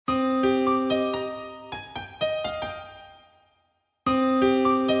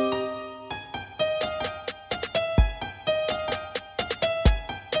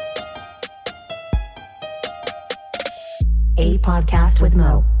Podcast with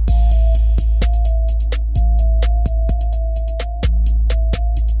Mo.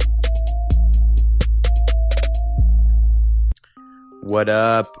 What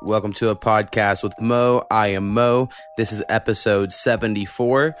up? Welcome to a podcast with Mo. I am Mo. This is episode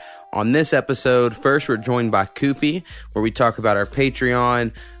 74. On this episode, first we're joined by Koopy, where we talk about our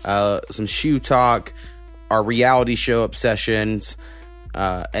Patreon, some shoe talk, our reality show obsessions,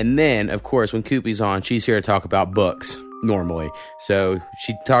 and then, of course, when Koopy's on, she's here to talk about books, normally. So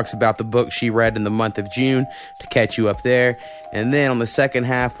she talks about the book she read in the month of June to catch you up there. And then on the second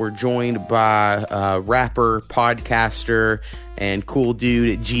half, we're joined by rapper, podcaster, and cool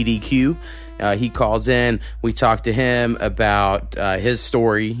dude at GDQ. He calls in. We talk to him about his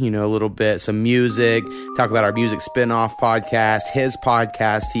story, a little bit, some music, talk about our music spinoff podcast, his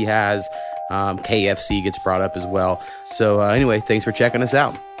podcast he has. KFC gets brought up as well. So anyway, thanks for checking us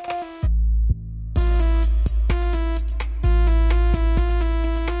out.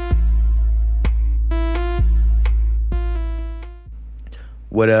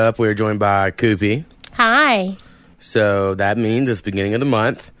 What up? We're joined by Koopy. Hi. So that means it's beginning of the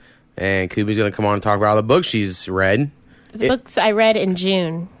month, and Koopy's going to come on and talk about all the books she's read. The books I read in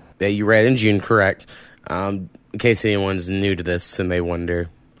June. That you read in June, correct. In case anyone's new to this and they wonder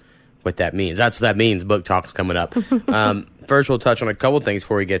what that means. That's what that means. Book talk's coming up. First, we'll touch on a couple things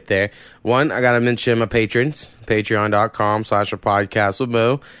before we get there. One, I got to mention my patrons,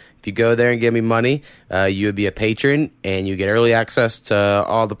 patreon.com/a-podcast-with-mo. If you go there and give me money, you would be a patron, and you get early access to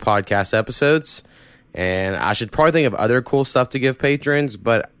all the podcast episodes. And I should probably think of other cool stuff to give patrons,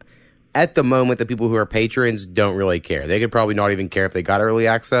 but at the moment, the people who are patrons don't really care. They could probably not even care if they got early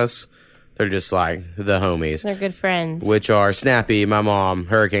access. They're just like the homies. They're good friends. Which are Snappy, my mom,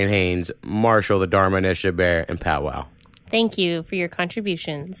 Hurricane Haynes, Marshall, the Dharma Initiative Bear, and Pat Wow. Thank you for your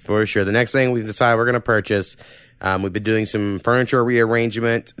contributions. For sure. The next thing we've decided we're going to purchase, we've been doing some furniture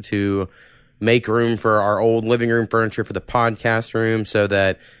rearrangement to make room for our old living room furniture for the podcast room, so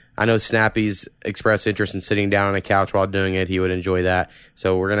that I know Snappy's expressed interest in sitting down on a couch while doing it. He would enjoy that.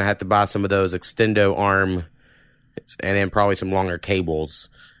 So we're going to have to buy some of those extendo arm and then probably some longer cables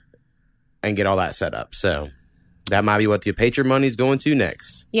and get all that set up. So that might be what the patron money's going to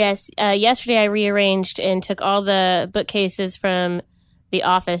next. Yes. Yesterday I rearranged and took all the bookcases from the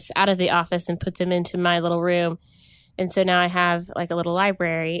office, out of the office, and put them into my little room. And so now I have like a little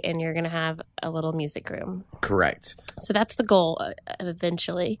library, and you're going to have a little music room. Correct. So that's the goal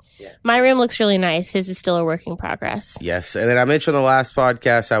eventually. Yeah. My room looks really nice. His is still a work in progress. Yes. And then I mentioned on the last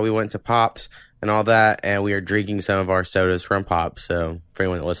podcast how we went to Pops and all that, and we are drinking some of our sodas from Pops. So for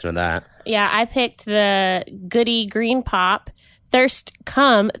anyone that listened to that. Yeah, I picked the Goody Green Pop. Thirst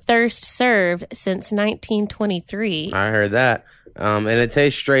come, thirst serve since 1923. I heard that. And it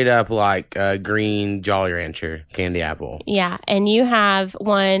tastes straight up like green Jolly Rancher candy apple. Yeah, and you have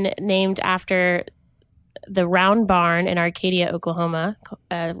one named after the Round Barn in Arcadia, Oklahoma.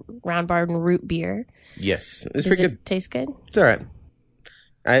 Round Barn root beer. Yes, it's Does pretty good. It taste good? It's all right.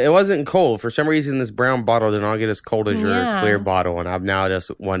 It wasn't cold. For some reason, this brown bottle did not get as cold as your clear bottle, and I'm now just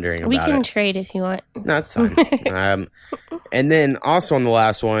wondering about it. We can trade if you want. No, that's fine. And then also on the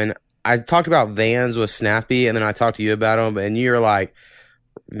last one, I talked about Vans with Snappy, and then I talked to you about them, and you're like,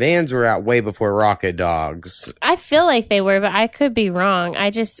 Vans were out way before Rocket Dogs. I feel like they were, but I could be wrong.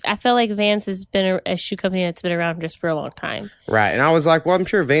 I feel like Vans has been a shoe company that's been around just for a long time. Right. And I was like, well, I'm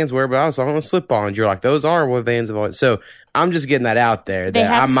sure Vans were, but I was on slip-ons. You're like, those are what Vans have always. So I'm just getting that out there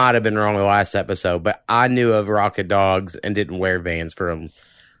that I might have been wrong the last episode, but I knew of Rocket Dogs and didn't wear Vans for them.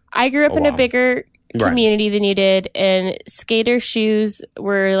 I grew up in a bigger community than you did, and skater shoes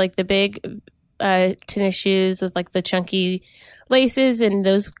were like the big tennis shoes with like the chunky laces, and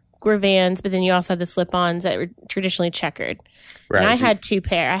those were Vans, but then you also had the slip-ons that were traditionally checkered. Right. And I had two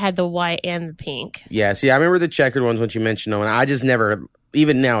pair. I had the white and the pink. Yeah, see, I remember the checkered ones when you mentioned them, and I just never,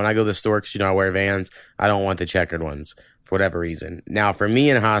 even now when I go to the store, because I wear Vans, I don't want the checkered ones for whatever reason. Now, for me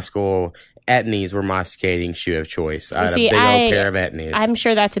in high school, Etnies were my skating shoe of choice. I had a big old pair of Etnies. I'm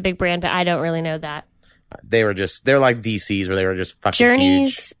sure that's a big brand, but I don't really know that. They're like DCs where they were just fucking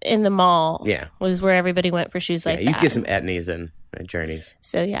Journeys huge. in the mall was where everybody went for shoes like that. You get some Etnies in Journeys.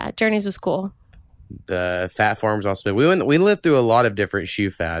 So yeah, Journeys was cool. The Fat Farms also. We lived through a lot of different shoe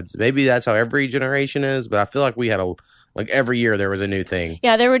fads. Maybe that's how every generation is, but I feel like we had every year there was a new thing.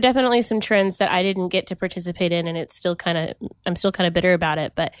 Yeah, there were definitely some trends that I didn't get to participate in, and I'm still kind of bitter about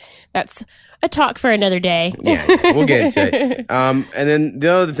it, but that's a talk for another day. Yeah, we'll get into it. And then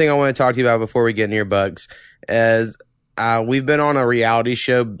the other thing I want to talk to you about before we get into your bugs is we've been on a reality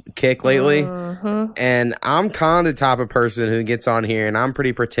show kick lately, and I'm kind of the type of person who gets on here, and I'm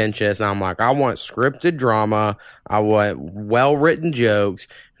pretty pretentious, and I'm like, I want scripted drama, I want well-written jokes,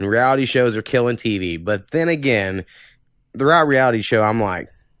 and reality shows are killing TV. But then again, throughout reality show, I'm like,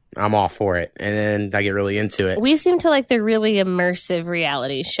 I'm all for it, and then I get really into it. We seem to like the really immersive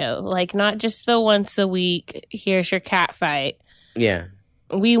reality show, like not just the once a week, here's your cat fight. Yeah.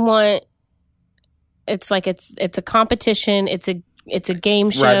 We want... It's like it's a competition. It's a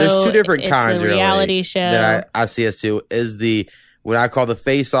game show. Right. There's two different kinds. It's a reality show that I see us do is the what I call the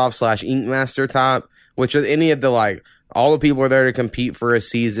face off / Ink Master type, which are any of the like all the people are there to compete for a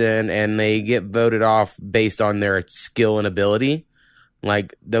season and they get voted off based on their skill and ability.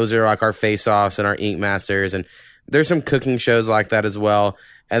 Like those are like our face offs and our Ink Masters, and there's some cooking shows like that as well.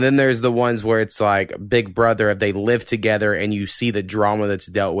 And then there's the ones where it's like Big Brother, if they live together and you see the drama that's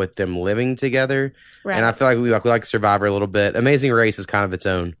dealt with them living together. Right. And I feel like we like Survivor a little bit. Amazing Race is kind of its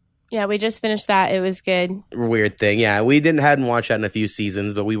own. Yeah, we just finished that. It was good. Weird thing. Yeah, we hadn't watched that in a few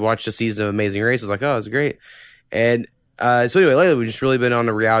seasons, but we watched a season of Amazing Race. It was like, oh, it's great. And so anyway, lately we've just really been on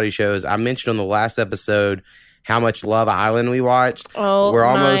the reality shows. I mentioned on the last episode how much Love Island we watched. Oh,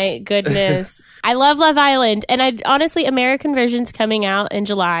 my goodness. I love Love Island, and honestly, American version's coming out in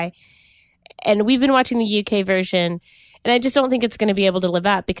July, and we've been watching the UK version, and I just don't think it's going to be able to live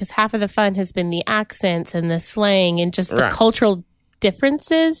up because half of the fun has been the accents and the slang and just the cultural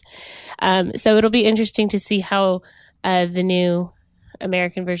differences. So it'll be interesting to see how the new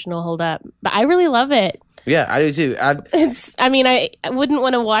American version will hold up. But I really love it. Yeah, I do too. I wouldn't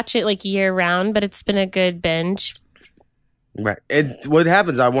want to watch it like year round, but it's been a good binge. Right. And what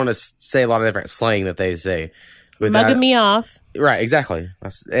happens, I want to say a lot of different slang that they say. Mugging me off. Right, exactly.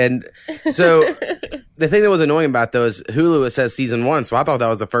 And so the thing that was annoying about those, Hulu, it says season 1. So I thought that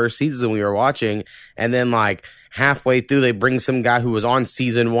was the first season we were watching. And then like halfway through, they bring some guy who was on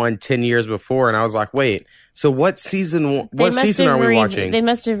season 1 10 years before. And I was like, wait, so what season are we watching? They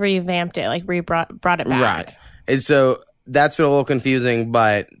must have revamped it, like brought it back. Right. And so that's been a little confusing,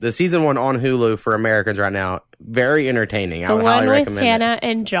 but the season 1 on Hulu for Americans right now, very entertaining. I would highly recommend it. Hannah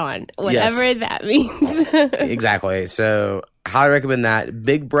and John, whatever that means. Exactly. So highly recommend that.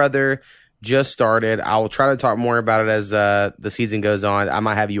 Big Brother just started. I will try to talk more about it as the season goes on. I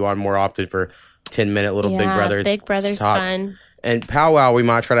might have you on more often for 10-minute little Big Brother. Big Brother's talk. fun. And Powwow, we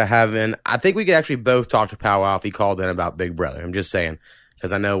might try to have in. I think we could actually both talk to Powwow if he called in about Big Brother. I'm just saying,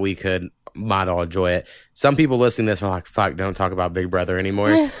 because I know we might all enjoy it. Some people listening to this are like, fuck, don't talk about Big Brother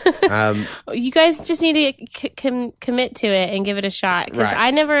anymore. You guys just need to commit to it and give it a shot, because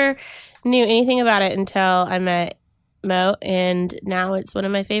I never knew anything about it until I met Mo, and now it's one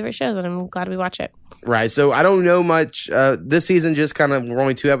of my favorite shows, and I'm glad we watch it. Right. So I don't know much. This season just we're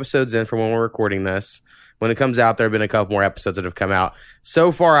only 2 episodes in from when we're recording this. When it comes out, there have been a couple more episodes that have come out.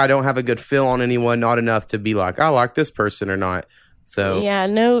 So far, I don't have a good feel on anyone, not enough to be like, I like this person or not. So yeah,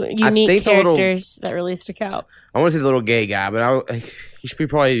 no unique characters that really stick out. I want to say the little gay guy, but he should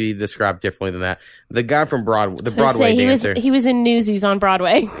probably be described differently than that. The guy from Broadway, the Broadway dancer. He was in Newsies on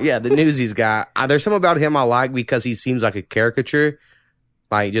Broadway. Yeah, the Newsies guy. There's something about him I like because he seems like a caricature.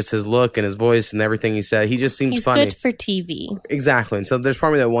 Like just his look and his voice and everything he said. He just seems funny. He's good for TV. Exactly. And so there's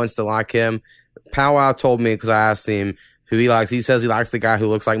probably that wants to like him. Powwow told me, because I asked him who he likes. He says he likes the guy who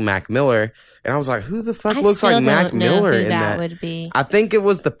looks like Mac Miller. And I was like, who the fuck looks like Mac Miller in that? Would be. I think it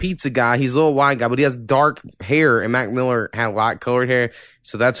was the pizza guy. He's a little white guy, but he has dark hair, and Mac Miller had light colored hair.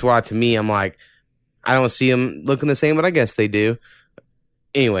 So that's why, to me, I'm like, I don't see him looking the same, but I guess they do.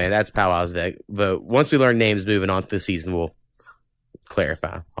 Anyway, that's Powwow's vote. Once we learn names moving on to the season, we'll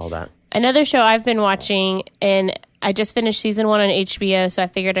clarify all that. Another show I've been watching, and I just finished season 1 on HBO, so I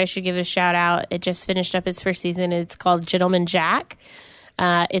figured I should give it a shout out. It just finished up its first season. It's called Gentleman Jack.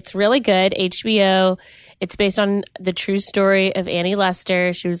 It's really good. HBO. It's based on the true story of Annie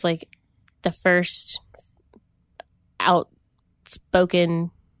Lester. She was like the first outspoken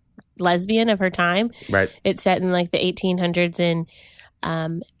lesbian of her time. Right. It's set in like the 1800s in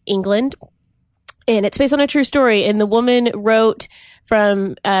England. And it's based on a true story. And the woman wrote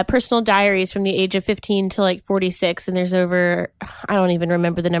from personal diaries from the age of 15 to like 46. And there's over, I don't even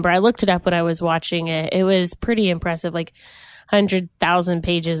remember the number. I looked it up when I was watching it. It was pretty impressive, like 100,000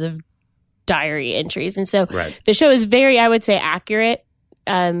 pages of diary entries. And so the show is very, I would say, accurate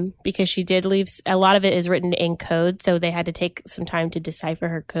because she did leave, a lot of it is written in code. So they had to take some time to decipher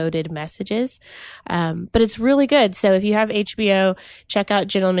her coded messages. But it's really good. So if you have HBO, check out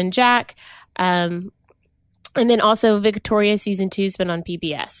Gentleman Jack. And then also Victoria season 2 has been on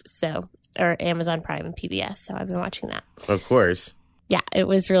PBS, or Amazon Prime and PBS. So I've been watching that. Of course. Yeah, it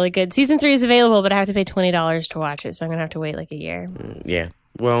was really good. Season 3 is available, but I have to pay $20 to watch it, so I'm going to have to wait like a year. Yeah.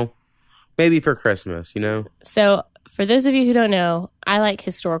 Well, maybe for Christmas, you know? So, for those of you who don't know, I like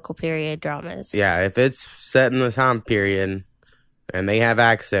historical period dramas. Yeah, if it's set in the time period and they have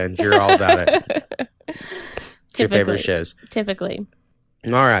accents, you're all about it. It's your favorite shows. Typically.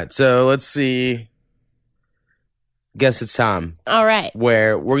 All right, so let's see. Guess it's time. All right.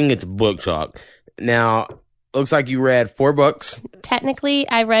 Where we're going to get to book talk. Now, looks like you read 4 books. Technically,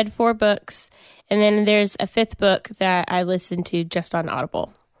 I read 4 books, and then there's a 5th book that I listened to just on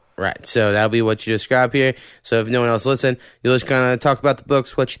Audible. Right, so that'll be what you describe here. So if no one else listen, you'll just kind of talk about the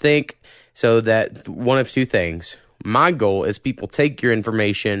books, what you think, so that one of 2 things. My goal is people take your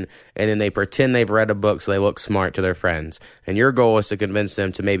information and then they pretend they've read a book so they look smart to their friends. And your goal is to convince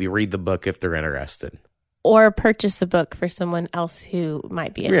them to maybe read the book if they're interested. Or purchase a book for someone else who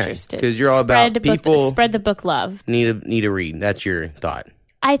might be interested. Because you're all about people spread the book love. Need to read. That's your thought.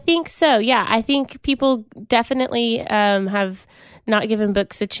 I think so. Yeah, I think people definitely have not given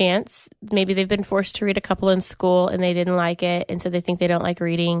books a chance. Maybe they've been forced to read a couple in school and they didn't like it, and so they think they don't like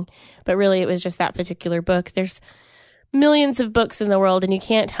reading. But really, it was just that particular book. There's millions of books in the world, and you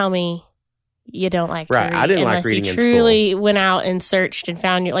can't tell me you don't like to read. I didn't like reading in school. Unless you truly went out and searched and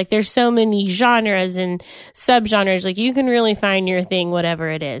found your, like, there's so many genres and subgenres. Like, you can really find your thing, whatever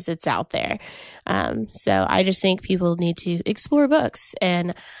it is. It's out there. So I just think people need to explore books.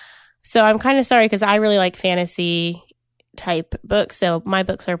 And so I'm kind of sorry because I really like fantasy type books. So my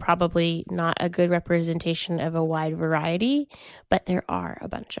books are probably not a good representation of a wide variety, but there are a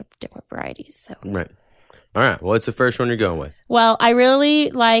bunch of different varieties. So. Right. All right. Well, what's the first one you're going with? Well, I really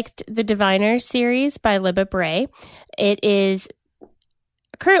liked the Diviners series by Libba Bray. It is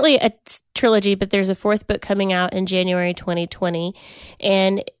currently a trilogy, but there's a 4th book coming out in January 2020.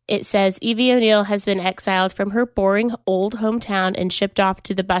 And it says Evie O'Neill has been exiled from her boring old hometown and shipped off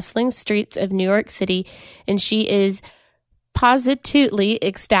to the bustling streets of New York City. And she is positively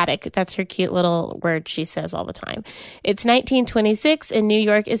ecstatic. That's her cute little word she says all the time. It's 1926 and New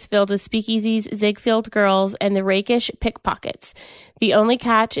York is filled with speakeasies, Ziegfeld girls, and the rakish pickpockets. The only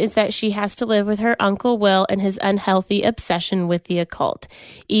catch is that she has to live with her Uncle Will and his unhealthy obsession with the occult.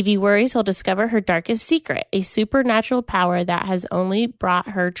 Evie worries he'll discover her darkest secret, a supernatural power that has only brought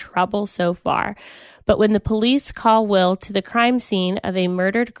her trouble so far. But when the police call Will to the crime scene of a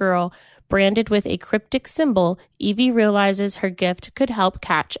murdered girl branded with a cryptic symbol, Evie realizes her gift could help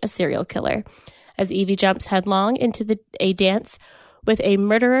catch a serial killer. As Evie jumps headlong into a dance with a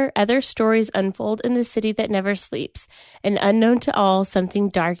murderer, other stories unfold in the city that never sleeps. And unknown to all, something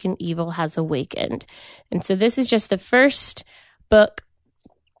dark and evil has awakened. And so this is just the first book.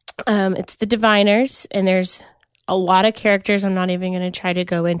 It's the Diviners, and there's a lot of characters. I'm not even going to try to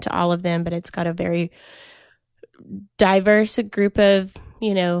go into all of them, but it's got a very diverse group of,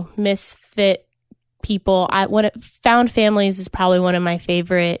 misfit people. Found families is probably one of my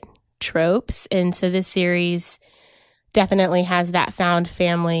favorite tropes. And so this series definitely has that found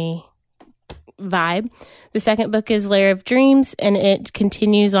family vibe. The second book is Lair of Dreams, and it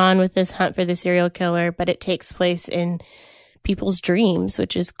continues on with this hunt for the serial killer, but it takes place in people's dreams,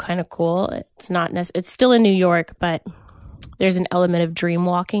 which is kind of cool. It's still in New York, but there's an element of dream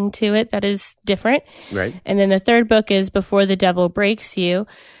walking to it that is different. Right. And then the third book is Before the Devil Breaks You.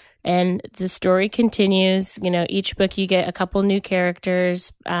 And the story continues. Each book you get a couple new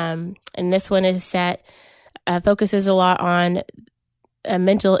characters. And this one is focuses a lot on a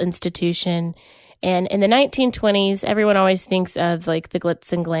mental institution. And in the 1920s, everyone always thinks of like the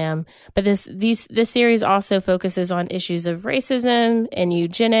glitz and glam, but this series also focuses on issues of racism and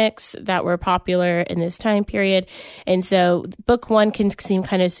eugenics that were popular in this time period. And so book 1 can seem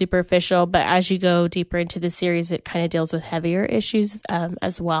kind of superficial, but as you go deeper into the series, it kind of deals with heavier issues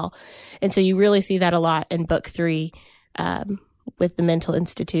as well. And so you really see that a lot in book 3 with the mental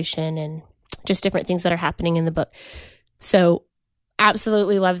institution and just different things that are happening in the book. So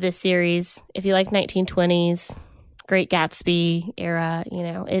absolutely love this series. If you like 1920s, Great Gatsby era,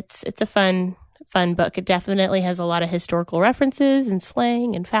 it's a fun book. It definitely has a lot of historical references and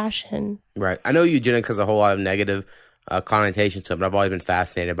slang and fashion. Right. I know eugenics has a whole lot of negative connotations to it, but I've always been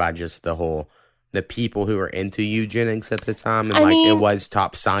fascinated by just the people who were into eugenics at the time. And it was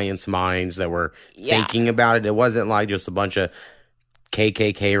top science minds that were thinking about it. It wasn't like just a bunch of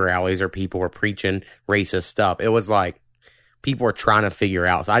KKK rallies or people were preaching racist stuff. It was like people were trying to figure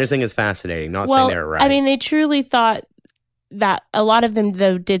out. So I just think it's fascinating. Not saying they were right. They truly thought that a lot of them,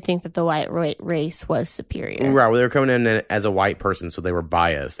 though, did think that the white race was superior. Right. Well, they were coming in as a white person, so they were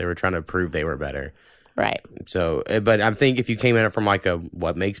biased. They were trying to prove they were better. Right. So, but I think if you came at it from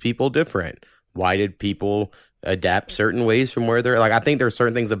what makes people different? Why did people adapt certain ways from where they're like. I think there's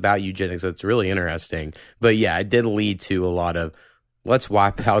certain things about eugenics that's really interesting. But yeah, it did lead to a lot of let's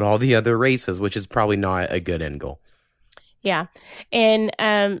wipe out all the other races, which is probably not a good end goal. Yeah. And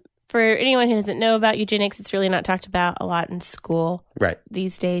for anyone who doesn't know about eugenics, it's really not talked about a lot in school. Right.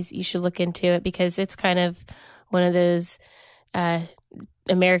 These days, you should look into it because it's kind of one of those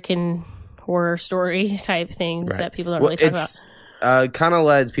American horror story type things that people don't really talk about. Kind of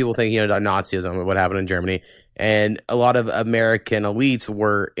led people thinking, Nazism, what happened in Germany. And a lot of American elites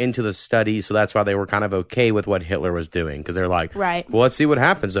were into the study, so that's why they were kind of okay with what Hitler was doing. Because they're like, well, let's see what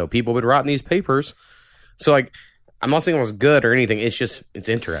happens, though. People would write in these papers. So, like, I'm not saying it was good or anything. It's just, it's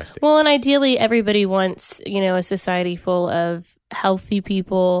interesting. Well, and ideally, everybody wants, a society full of healthy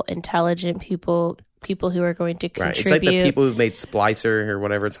people, intelligent people who are going to contribute. Right. It's like the people who've made Splicer or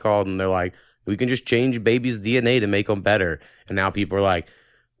whatever it's called, and they're like, we can just change babies' DNA to make them better. And now people are like,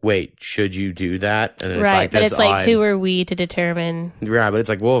 wait, should you do that? And it's but it's like, who are we to determine? Right, but it's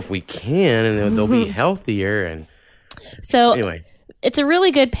like, well, if we can, and they'll be healthier. And so anyway. It's a really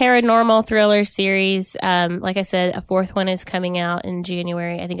good paranormal thriller series. Like I said, a fourth one is coming out in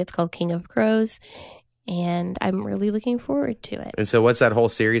January. I think it's called King of Crows. And I'm really looking forward to it. And so what's that whole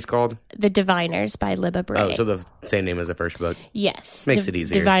series called? The Diviners by Libba Bray. Oh, so the same name as the first book? Yes. Makes it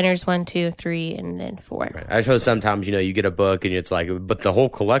easier. Diviners 1, 2, 3, and then 4. Right. I suppose sometimes, you get a book and it's like, but the whole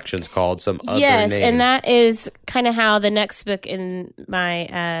collection's called some other name. Yes, and that is kind of how the next book in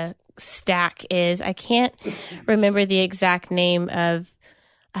my stack is. I can't remember the exact name of,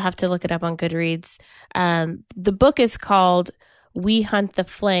 I have to look it up on Goodreads. The book is called We Hunt the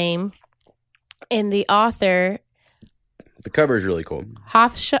Flame, and the author, the cover is really cool.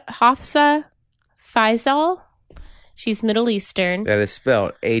 Hafsa Faizal. She's Middle Eastern. That is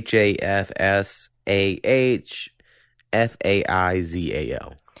spelled HAFSAHFAIZAL,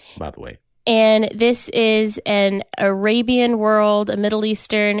 by the way. And this is an Arabian world, a Middle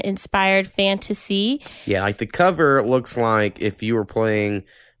Eastern inspired fantasy. Yeah, like the cover looks like if you were playing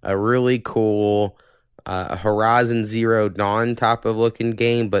a really cool Horizon Zero Dawn type of looking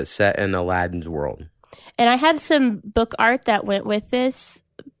game, but set in Aladdin's world. And I had some book art that went with this,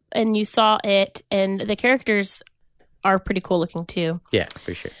 and you saw it, and the characters are pretty cool looking too. Yeah,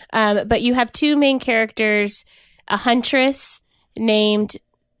 for sure. But you have two main characters, a huntress named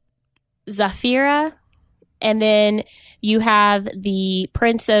Zafira, and then you have the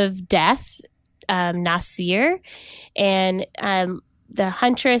Prince of Death, Nasir, and the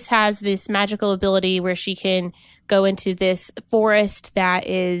huntress has this magical ability where she can go into this forest that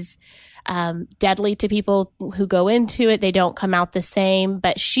is deadly to people who go into it. They don't come out the same,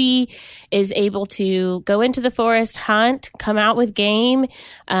 but she is able to go into the forest, hunt, come out with game,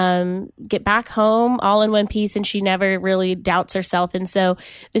 get back home all in one piece, and she never really doubts herself. And so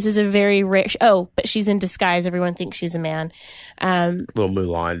this is a very rich, but she's in disguise. Everyone thinks she's a man. Little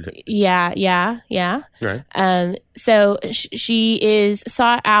Mulan. Yeah. Right. So she is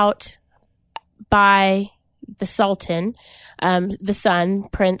sought out by the Sultan, the son,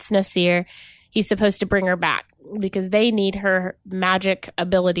 Prince Nasir. He's supposed to bring her back because they need her magic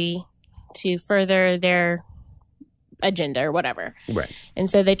ability to further their agenda or whatever. Right. And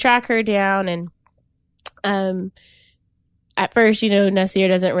so they track her down, and at first, Nasir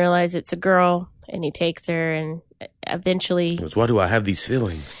doesn't realize it's a girl, and he takes her, and eventually... Why do I have these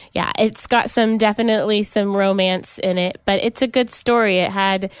feelings? Yeah, it's got definitely some romance in it, but it's a good story. It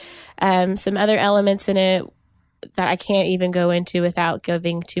had some other elements in it that I can't even go into without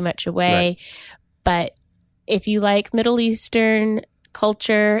giving too much away. Right. But if you like Middle Eastern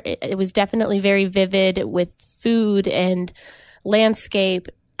culture, it was definitely very vivid with food and landscape.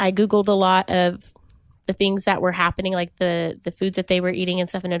 I Googled a lot of the things that were happening, like the foods that they were eating and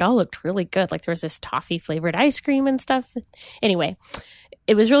stuff, and it all looked really good. Like there was this toffee flavored ice cream and stuff. Anyway,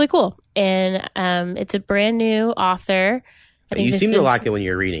 it was really cool. And it's a brand new author. You seem to like it when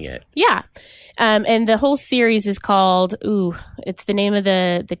you're reading it. Yeah. And the whole series is called, it's the name of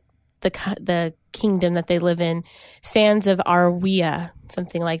the kingdom that they live in, Sands of Arwia,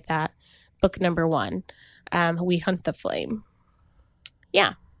 something like that. Book number 1. We Hunt the Flame.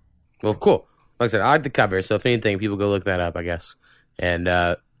 Yeah. Well, cool. Like I said, I like the cover, so if anything, people go look that up, I guess. And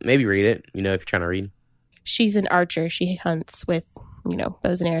maybe read it, if you're trying to read. She's an archer. She hunts with,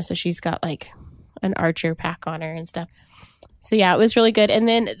 bows and arrows, so she's got like an archer pack on her and stuff. So yeah, it was really good. And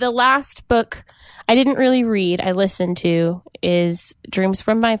then the last book I didn't really read, I listened to, is Dreams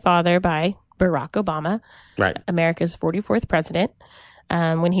from My Father by Barack Obama, right? America's 44th president.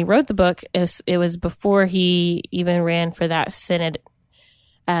 When he wrote the book, it was before he even ran for that Senate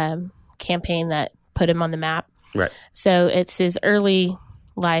campaign that put him on the map. Right. So it's his early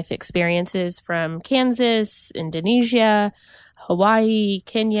life experiences from Kansas, Indonesia, Hawaii,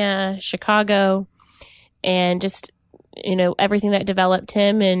 Kenya, Chicago, and just, everything that developed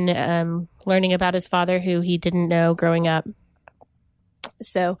him, and learning about his father, who he didn't know growing up.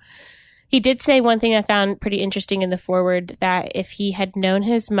 So he did say one thing I found pretty interesting in the foreword, that if he had known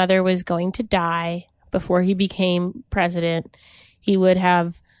his mother was going to die before he became president, he would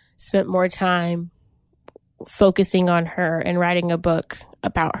have spent more time focusing on her and writing a book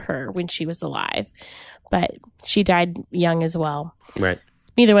about her when she was alive. But she died young as well. Right.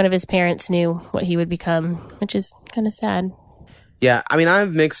 Neither one of his parents knew what he would become, which is kind of sad. Yeah, I mean,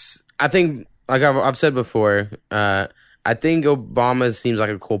 I've mixed. I think, like I've said before, I think Obama seems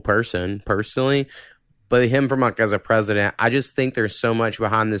like a cool person, personally. But him from, like, as a president, I just think there's so much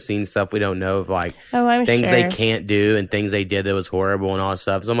behind the scenes stuff we don't know of, like, things they can't do and things they did that was horrible and all that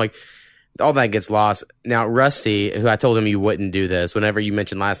stuff. So I'm like, all that gets lost. Now, Rusty, who I told him you wouldn't do this, whenever you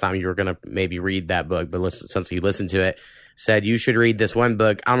mentioned last time you were going to maybe read that book, but since you listened to it, said you should read this one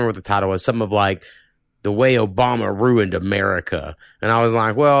book. I don't remember what the title was. Something of, like, The Way Obama Ruined America. And I was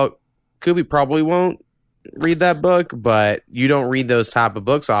like, well, Kubi probably won't read that book, but you don't read those type of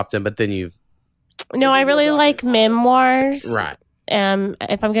books often, but then you... No, I really like memoirs. Right.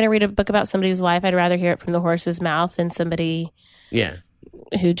 If I'm going to read a book about somebody's life, I'd rather hear it from the horse's mouth than somebody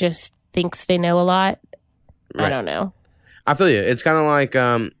who just thinks they know a lot. Right. I don't know. I feel you. It's kind of like,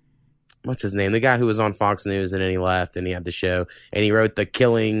 what's his name? The guy who was on Fox News and then he left and he had the show and he wrote the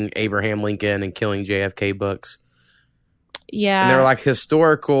Killing Abraham Lincoln and Killing JFK books. Yeah. And they were like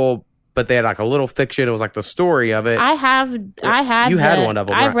historical, but they had like a little fiction. It was like the story of it. You had one of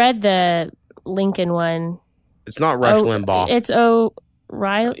them. I read the Lincoln one. It's not Rush Limbaugh. It's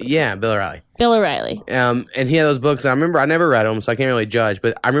O'Reilly. Yeah, Bill O'Reilly. Bill O'Reilly. And he had those books. And I remember I never read them, so I can't really judge.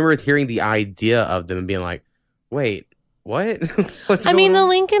 But I remember hearing the idea of them and being like, "Wait, what? What's going on?" The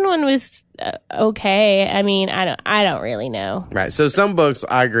Lincoln one was okay. I mean, I don't really know. Right. So some books,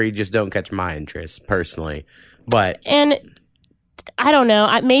 I agree, just don't catch my interest personally. And I don't know.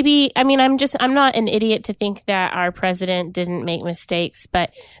 I'm not an idiot to think that our president didn't make mistakes,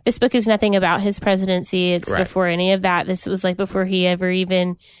 but this book is nothing about his presidency. It's before any of that. This was like before he ever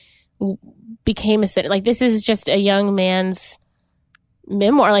even became a senator. Like, this is just a young man's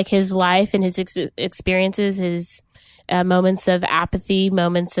memoir, like his life and his experiences, his moments of apathy,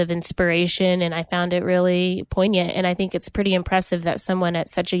 moments of inspiration. And I found it really poignant. And I think it's pretty impressive that someone at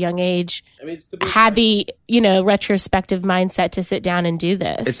such a young age had the, retrospective mindset to sit down and do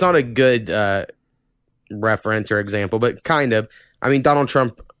this. It's not a good reference or example, but kind of. I mean, Donald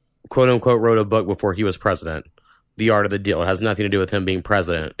Trump, quote unquote, wrote a book before he was president. The Art of the Deal. It has nothing to do with him being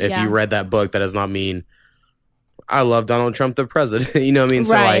president. If you read that book, that does not mean I love Donald Trump, the president. You know what I mean?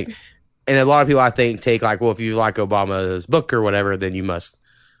 Right. So, like, and a lot of people, I think, take like, well, if you like Obama's book or whatever, then you must.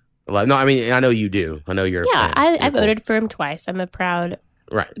 No, I mean, I know you do. I know you're. Yeah, I voted for him twice. I'm a proud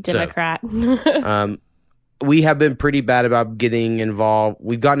Democrat. So, we have been pretty bad about getting involved.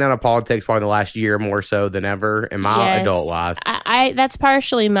 We've gotten out of politics probably the last year more so than ever in my adult life. That's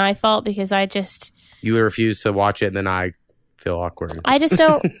partially my fault because you refuse to watch it, and then I feel awkward. I just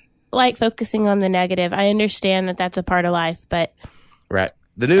don't like focusing on the negative. I understand that that's a part of life, but right.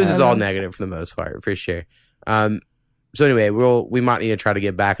 The news is all negative for the most part, for sure. So anyway, we might need to try to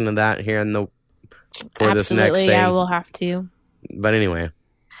get back into that here for this next thing. Yeah, we'll have to. But anyway.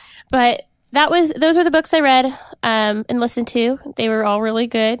 But those were the books I read and listened to. They were all really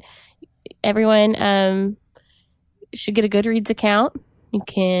good. Everyone should get a Goodreads account. You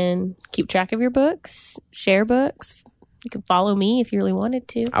can keep track of your books, share books. You can follow me if you really wanted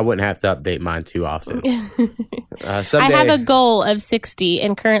to. I wouldn't have to update mine too often. Someday, I have a goal of 60,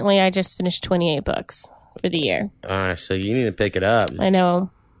 and currently I just finished 28 books for the year. So you need to pick it up. I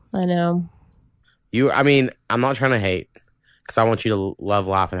know. I'm not trying to hate, because I want you to love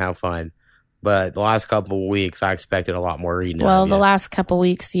life and have fun. But the last couple of weeks, I expected a lot more reading. Well, the last couple of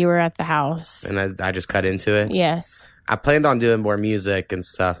weeks, you were at the house. And I just cut into it? Yes. I planned on doing more music and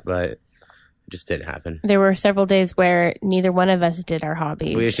stuff, but it just didn't happen. There were several days where neither one of us did our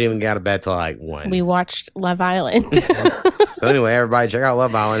hobbies. We didn't even get out of bed till like 1. We watched Love Island. So anyway, everybody check out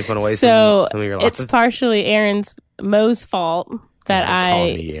Love Island if you want to waste some of your life. It's partially Mo's fault that call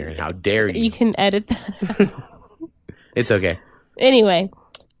me Aaron. How dare you? You can edit that out. It's okay. Anyway.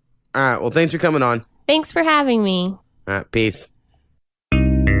 All right. Well, thanks for coming on. Thanks for having me. All right. Peace.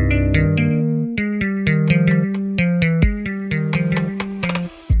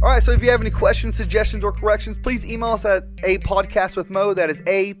 All right, so if you have any questions, suggestions, or corrections, please email us at apodcastwithmo. That is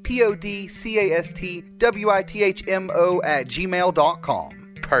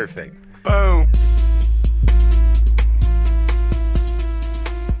apodcastwithmo@gmail.com. Perfect. Boom.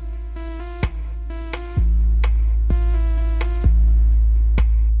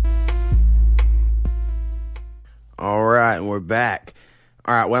 All right, and we're back.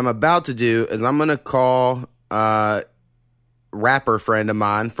 All right, what I'm about to do is I'm going to call a rapper friend of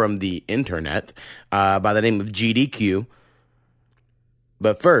mine from the internet by the name of GDQ.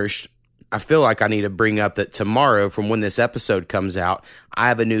 But first, I feel like I need to bring up that tomorrow, from when this episode comes out, I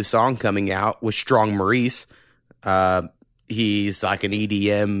have a new song coming out with Strong Maurice. He's like an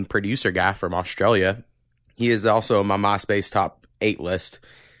EDM producer guy from Australia. He is also on my MySpace top 8 list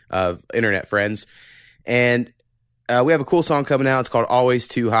of internet friends. And we have a cool song coming out. It's called Always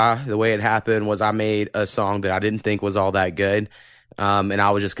Too High. The way it happened was I made a song that I didn't think was all that good. And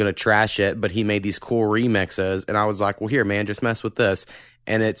I was just going to trash it. But he made these cool remixes. And I was like, well, here, man, just mess with this.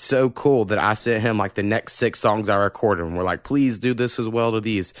 And it's so cool that I sent him like the next 6 songs I recorded. And we're like, please do this as well to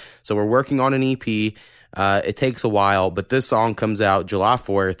these. So we're working on an EP. It takes a while, but this song comes out July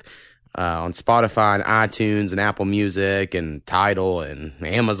 4th on Spotify and iTunes and Apple Music and Tidal and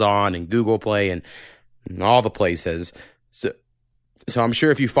Amazon and Google Play and all the places. So I'm sure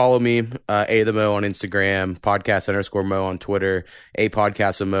if you follow me, A the Mo on Instagram, podcast_Mo on Twitter, A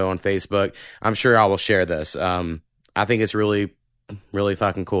Podcast of Mo on Facebook, I'm sure I will share this. I think it's really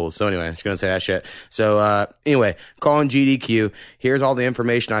fucking cool. So anyway, I'm just going to say that shit. So anyway, calling GDQ. Here's all the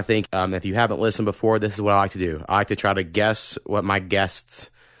information I think. If you haven't listened before, this is what I like to do. I like to try to guess what my guests'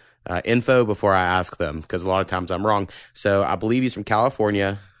 info before I ask them, because a lot of times I'm wrong. So I believe he's from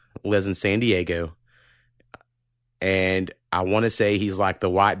California, lives in San Diego. And I want to say he's like the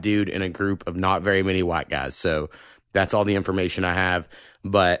white dude in a group of not very many white guys. So that's all the information I have.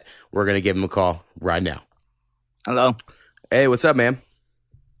 But we're going to give him a call right now. Hello. Hey, what's up, man?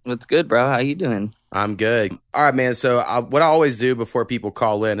 What's good, bro? How you doing? I'm good. All right, man. So what I always do before people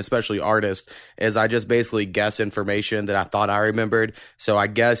call in, especially artists, is I just basically guess information that I thought I remembered. So I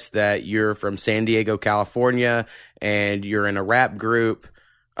guess that you're from San Diego, California, and you're in a rap group.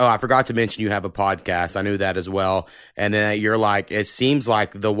 Oh, I forgot to mention you have a podcast. I knew that as well. And then you're like, it seems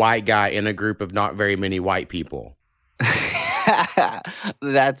like the white guy in a group of not very many white people.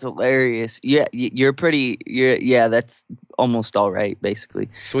 That's hilarious. Yeah, yeah, that's almost all right, basically.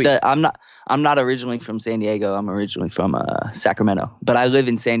 Sweet. I'm not originally from San Diego. I'm originally from Sacramento, but I live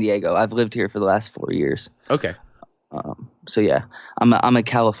in San Diego. I've lived here for the last 4 years. Okay. So yeah, I'm a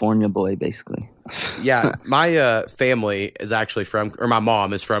California boy, basically. Yeah, my family is actually my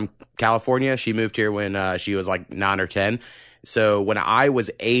mom is from California. She moved here when she was like 9 or 10. So when I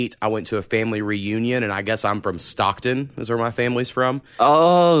was 8, I went to a family reunion, and I guess I'm from Stockton is where my family's from.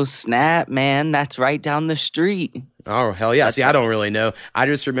 Oh, snap, man. That's right down the street. Oh, hell yeah. See, I don't really know. I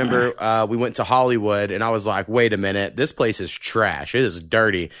just remember we went to Hollywood, and I was like, wait a minute, this place is trash. It is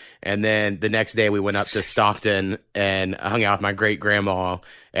dirty. And then the next day we went up to Stockton and hung out with my great-grandma,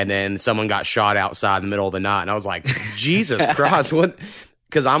 and then someone got shot outside in the middle of the night. And I was like, Jesus Christ, what?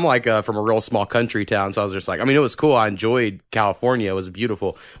 Because I'm like from a real small country town, so I was just like, I mean, it was cool. I enjoyed California. It was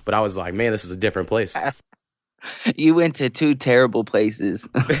beautiful. But I was like, man, this is a different place. You went to 2 terrible places.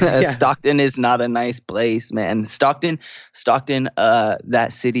 Yeah. Stockton is not a nice place, man. Stockton, that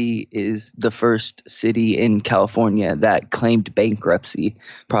city is the first city in California that claimed bankruptcy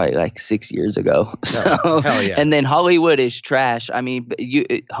probably like 6 years ago. So, hell yeah. And then Hollywood is trash. I mean,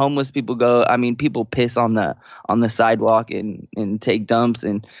 homeless people go. I mean, people piss on the sidewalk and take dumps.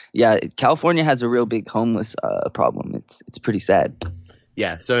 And yeah, California has a real big homeless problem. It's pretty sad.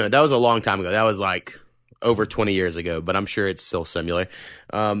 Yeah. So that was a long time ago. That was like over 20 years ago, but I'm sure it's still similar.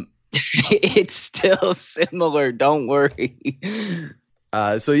 It's still similar. Don't worry.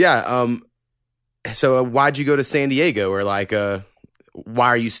 So yeah. So why'd you go to San Diego, or like, why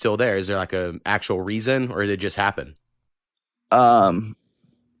are you still there? Is there like a actual reason, or did it just happen? Are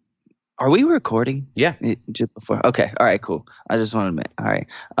we recording? Yeah. Just before. Okay. All right, cool. I just wanted to admit. All right.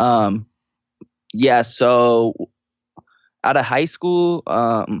 Yeah. So out of high school,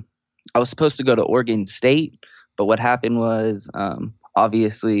 I was supposed to go to Oregon State, but what happened was,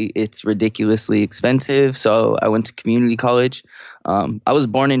 obviously it's ridiculously expensive. So I went to community college. I was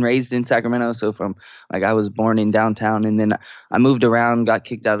born and raised in Sacramento. So I was born in downtown, and then I moved around, got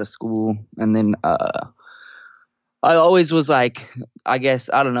kicked out of school. And then, I always was like, I guess,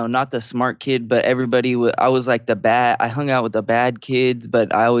 I don't know, not the smart kid, but I was like I hung out with the bad kids,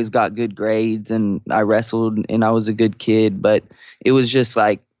 but I always got good grades, and I wrestled, and I was a good kid. But it was just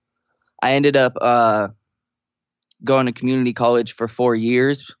like, I ended up going to community college for 4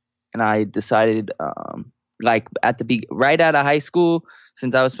 years, and I decided, right out of high school,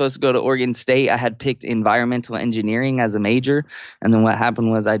 since I was supposed to go to Oregon State, I had picked environmental engineering as a major. And then what happened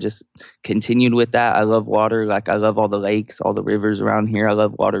was I just continued with that. I love water. Like, I love all the lakes, all the rivers around here. I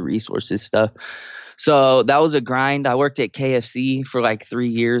love water resources stuff. So that was a grind. I worked at KFC for like 3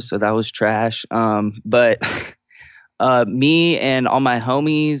 years, so that was trash. But Me and all my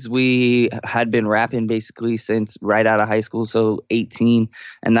homies, we had been rapping basically since right out of high school, so 18,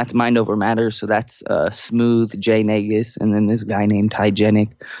 and that's Mind Over Matter. So that's Smooth, Jay Negus, and then this guy named Hygienic,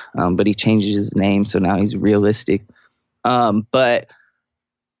 but he changes his name, so now he's Realistic. But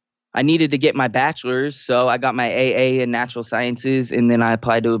I needed to get my bachelor's, so I got my AA in natural sciences, and then I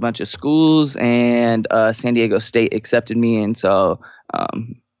applied to a bunch of schools, and San Diego State accepted me, and so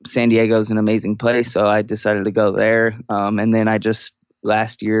San Diego is an amazing place, so I decided to go there. And then I just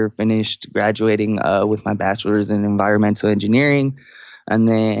last year finished graduating with my bachelor's in environmental engineering, and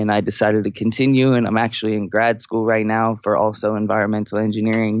then I decided to continue, and I'm actually in grad school right now for also environmental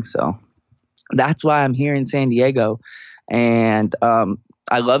engineering. So that's why I'm here in San Diego, and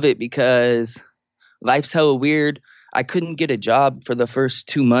I love it because life's hella weird. I couldn't get a job for the first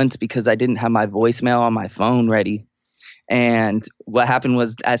 2 months because I didn't have my voicemail on my phone ready. And what happened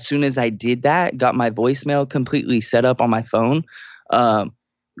was, as soon as I did that, got my voicemail completely set up on my phone,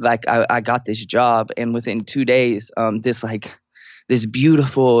 I got this job, and within 2 days, this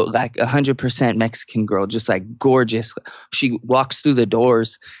beautiful, 100% Mexican girl, just gorgeous. She walks through the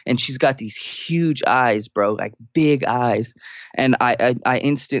doors, and she's got these huge eyes, bro, big eyes. And I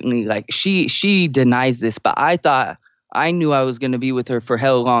instantly, she denies this, but I knew I was going to be with her for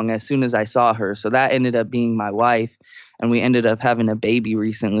hell long as soon as I saw her. So that ended up being my wife. And we ended up having a baby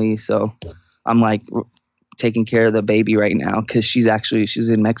recently. So I'm taking care of the baby right now because she's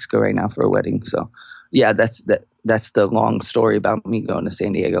in Mexico right now for a wedding. So yeah, that's the long story about me going to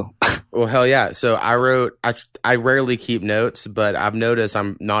San Diego. Well, hell yeah. So I rarely keep notes, but I've noticed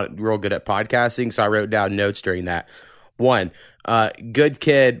I'm not real good at podcasting. So I wrote down notes during that. 1, good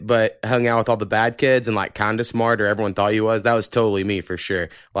kid, but hung out with all the bad kids and kind of smart, or everyone thought he was. That was totally me for sure.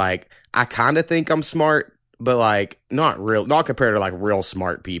 I kind of think I'm smart, but not compared to real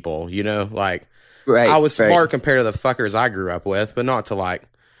smart people, right. I was smart compared to the fuckers I grew up with, but not to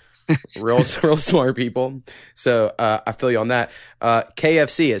real smart people. So I feel you on that.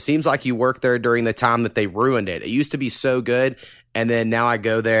 KFC, it seems like you worked there during the time that they ruined it. It used to be so good, and then now I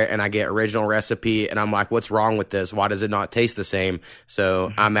go there and I get original recipe, and I'm like, what's wrong with this? Why does it not taste the same?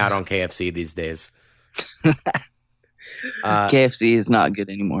 So I'm out on KFC these days. KFC is not good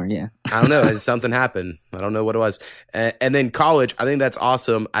anymore. Yeah. I don't know. Something happened. I don't know what it was. And then college, I think that's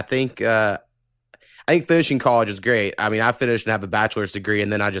awesome. I think finishing college is great. I mean, I finished and have a bachelor's degree,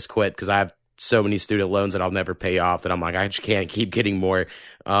 and then I just quit because I have so many student loans that I'll never pay off that I'm I just can't keep getting more.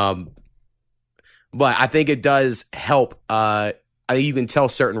 But I think it does help. I think you can tell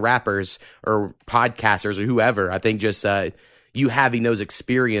certain rappers or podcasters or whoever, I think just you having those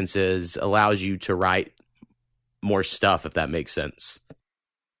experiences allows you to write more stuff, if that makes sense.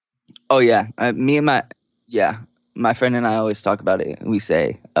 Oh yeah. My friend and I always talk about it. We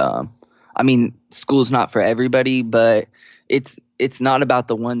say, school's not for everybody, but it's not about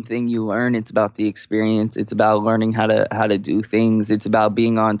the one thing you learn. It's about the experience. It's about learning how to do things. It's about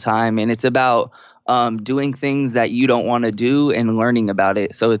being on time, and it's about doing things that you don't want to do and learning about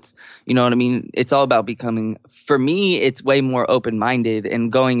it. So it's, you know what I mean? It's all about becoming, for me, it's way more open-minded and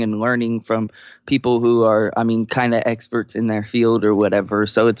going and learning from people who are, kind of experts in their field or whatever.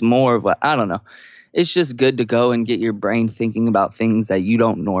 So it's more of I don't know. It's just good to go and get your brain thinking about things that you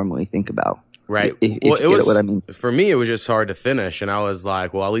don't normally think about. Right. If you get what I mean. For me, it was just hard to finish. And I was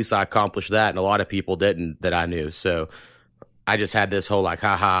like, well, at least I accomplished that. And a lot of people didn't that I knew. So I just had this whole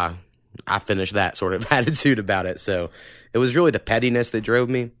haha, I finished that sort of attitude about it. So it was really the pettiness that drove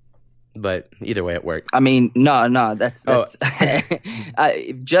me. But either way, it worked. No, that's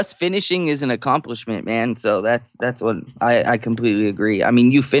just finishing is an accomplishment, man. So that's what I completely agree.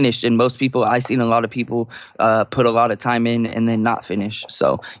 You finished, and most people, I've seen a lot of people put a lot of time in and then not finish.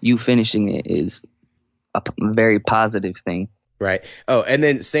 So you finishing it is a very positive thing. Right. Oh, and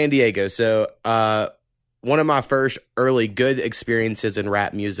then San Diego. So one of my first early good experiences in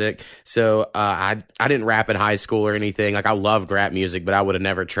rap music. So I didn't rap in high school or anything. I loved rap music, but I would have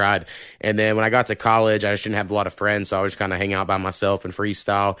never tried. And then when I got to college, I just didn't have a lot of friends, so I was kind of hang out by myself and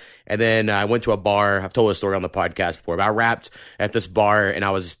freestyle. And then I went to a bar. I've told a story on the podcast before, but I rapped at this bar, and I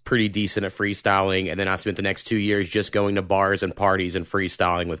was pretty decent at freestyling. And then I spent the next 2 years just going to bars and parties and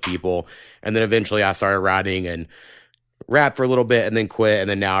freestyling with people. And then eventually I started writing and rap for a little bit and then quit, and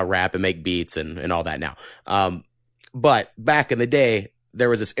then now I rap and make beats and all that now. But back in the day, there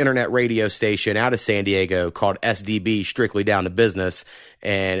was this internet radio station out of San Diego called SDB, Strictly Down to Business,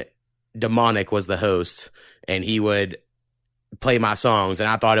 and Demonic was the host, and he would play my songs, and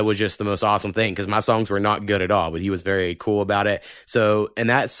I thought it was just the most awesome thing because my songs were not good at all, but he was very cool about it. So, and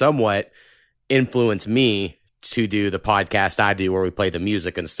that somewhat influenced me to do the podcast I do where we play the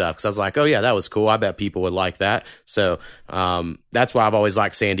music and stuff. Cause I was like, oh yeah, that was cool. I bet people would like that. So, that's why I've always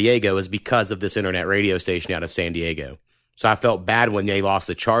liked San Diego, is because of this internet radio station out of San Diego. So I felt bad when they lost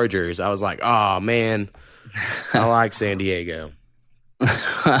the Chargers. I was like, oh man, I like San Diego.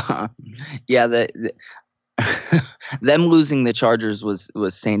 Yeah. Them losing the Chargers was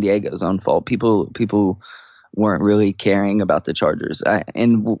San Diego's own fault. People weren't really caring about the Chargers.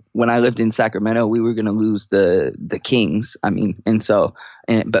 When I lived in Sacramento, we were going to lose the Kings. I mean,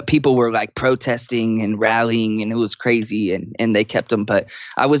 but people were like protesting and rallying, and it was crazy, and they kept them. But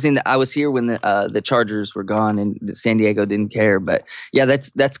I was here when the Chargers were gone, and San Diego didn't care. But yeah,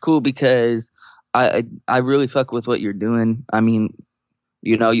 that's cool, because I really fuck with what you're doing. I mean,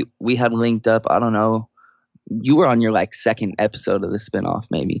 we had linked up. I don't know. You were on your like second episode of the spinoff,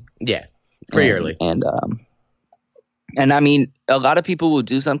 maybe. Yeah, pretty early. And I mean, a lot of people will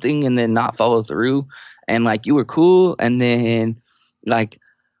do something and then not follow through. And like, you were cool. And then like,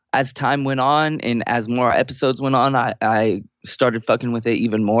 as time went on and as more episodes went on, I started fucking with it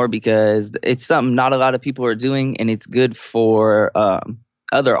even more, because it's something not a lot of people are doing, and it's good for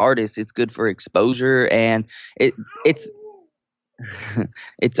other artists. It's good for exposure, and it's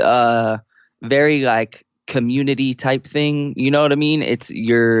very like community type thing. You know what I mean? It's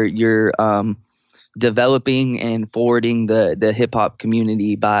you're developing and forwarding the hip hop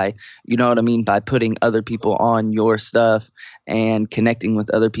community by, you know what I mean, by putting other people on your stuff and connecting with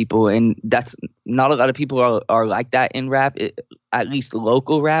other people. And that's not a lot of people are like that in rap, at least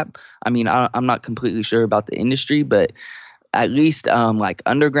local rap. I mean, I'm not completely sure about the industry, but at least like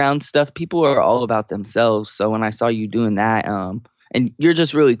underground stuff, people are all about themselves. So when I saw you doing that, and you're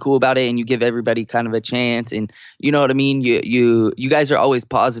just really cool about it, and you give everybody kind of a chance, and you know what I mean? You guys are always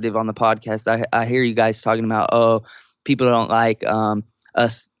positive on the podcast. I hear you guys talking about, oh, people don't like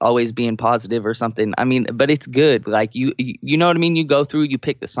us always being positive or something. I mean, but it's good. Like you know what I mean? You go through, you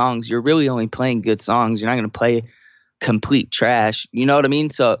pick the songs. You're really only playing good songs. You're not going to play complete trash. You know what I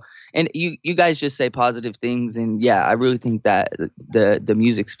mean? So, and you guys just say positive things, and yeah, I really think that the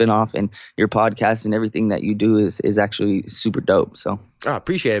music spinoff and your podcast and everything that you do is actually super dope. So I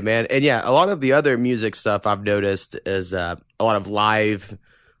appreciate it, man. And yeah, a lot of the other music stuff I've noticed is a lot of live,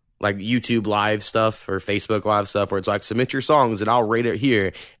 like YouTube live stuff or Facebook live stuff, where it's like, submit your songs and I'll rate it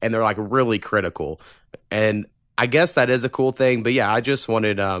here, and they're like really critical. And I guess that is a cool thing. But yeah, I just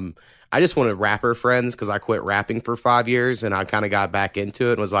wanted rapper friends, because I quit rapping for 5 years, and I kind of got back into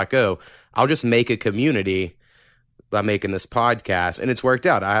it and was like, oh, I'll just make a community by making this podcast. And it's worked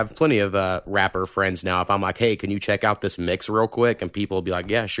out. I have plenty of rapper friends now. If I'm like, hey, can you check out this mix real quick? And people will be like,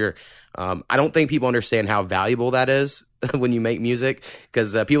 yeah, sure. I don't think people understand how valuable that is when you make music,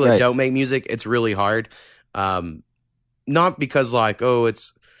 because people that don't make music, it's really hard. Not because like, oh,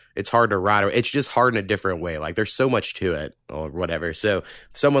 it's hard to write, or it's just hard in a different way. Like there's so much to it or whatever. So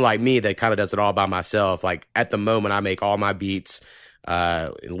someone like me that kind of does it all by myself, like at the moment I make all my beats,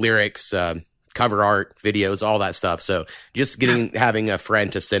 lyrics, cover art, videos, all that stuff. So just having a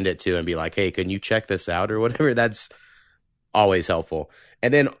friend to send it to and be like, hey, can you check this out or whatever? That's always helpful.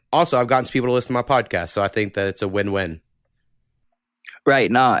 And then also I've gotten some people to listen to my podcast. So I think that it's a win-win.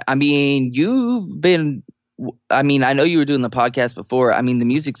 Right. No, I mean, I know you were doing the podcast before. I mean, the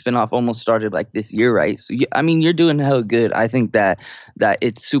music spinoff almost started like this year, right? So, you're doing hella good. I think that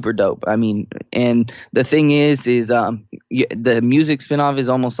it's super dope. I mean, and the thing is the music spinoff is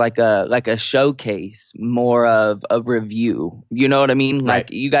almost like a showcase, more of a review. You know what I mean? Right.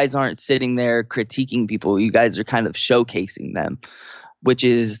 Like you guys aren't sitting there critiquing people. You guys are kind of showcasing them, which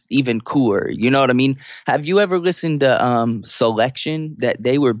is even cooler. You know what I mean? Have you ever listened to Selection? That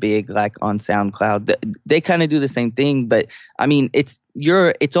they were big like on SoundCloud. They kind of do the same thing, but I mean, it's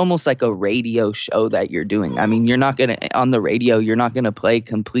almost like a radio show that you're doing. I mean, you're not on the radio, you're not gonna play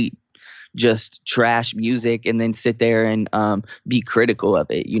complete just trash music and then sit there and be critical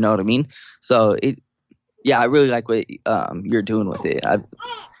of it. You know what I mean? So I really like what you're doing with it.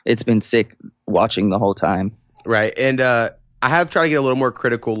 It's been sick watching the whole time. Right, and I have tried to get a little more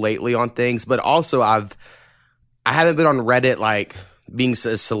critical lately on things, but also I haven't been on Reddit like being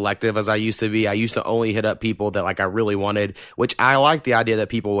as selective as I used to be. I used to only hit up people that like I really wanted, which I like the idea that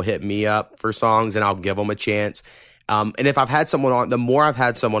people will hit me up for songs and I'll give them a chance. And if I've had someone on, the more I've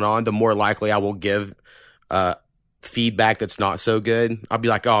had someone on, the more likely I will give feedback that's not so good. I'll be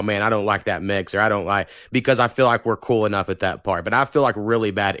like, oh man, I don't like that mix, or I don't like, because I feel like we're cool enough at that part. But I feel like really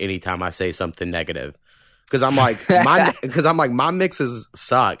bad anytime I say something negative. Because I'm like, my mixes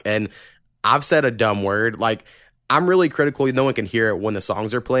suck, and I've said a dumb word. Like, I'm really critical. No one can hear it when the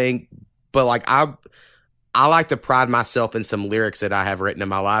songs are playing, but like I like to pride myself in some lyrics that I have written in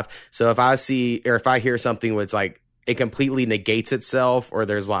my life. So if I see or if I hear something where it's like it completely negates itself, or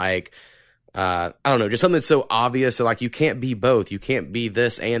there's like I don't know, just something that's so obvious that like you can't be both, you can't be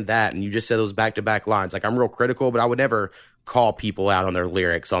this and that, and you just said those back-to-back lines. Like I'm real critical, but I would never call people out on their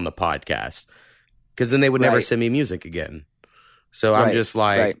lyrics on the podcast because then they would never send me music again. So I'm just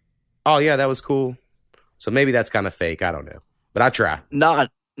like, oh yeah, that was cool. So maybe that's kind of fake. I don't know, but I try. No.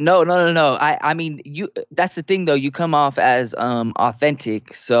 I mean, that's the thing though. You come off as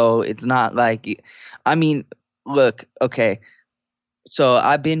authentic, so it's not like. I mean, look, okay. So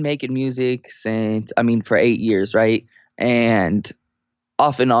I've been making music for 8 years, right? And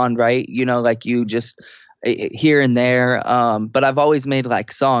off and on, right? You know, like you just here and there. But I've always made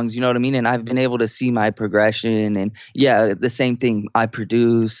like songs, you know what I mean? And I've been able to see my progression. And yeah, the same thing. I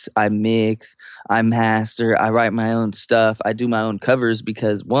produce, I mix, I master, I write my own stuff. I do my own covers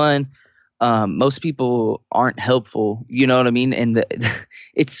because one, most people aren't helpful, you know what I mean? And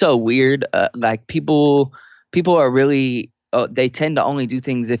it's so weird. Like people are really, they tend to only do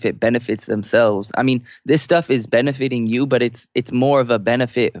things if it benefits themselves. I mean, this stuff is benefiting you, but it's more of a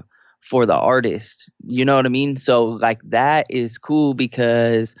benefit for the artist. You know what I mean? So like that is cool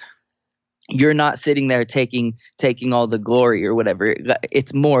because you're not sitting there taking all the glory or whatever.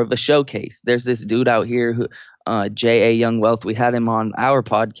 It's more of a showcase. There's this dude out here who J.A. Young Wealth, we had him on our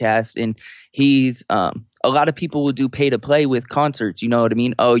podcast, and he's a lot of people will do pay to play with concerts. You know what I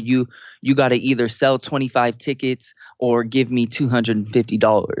mean? Oh, you got to either sell 25 tickets or give me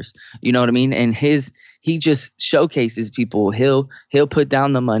 $250. You know what I mean? And he just showcases people. He'll put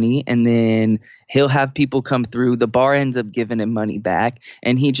down the money and then he'll have people come through. The bar ends up giving him money back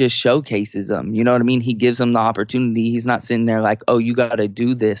and he just showcases them. You know what I mean? He gives them the opportunity. He's not sitting there like, oh, you got to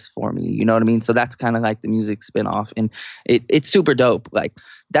do this for me. You know what I mean? So that's kind of like the music spinoff, and it's super dope. Like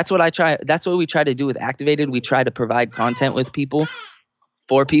that's what we try to do with Activated. We try to provide content with people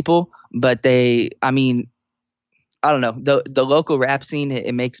for people, but I don't know, the local rap scene,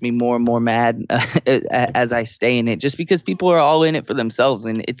 it makes me more and more mad as I stay in it, just because people are all in it for themselves,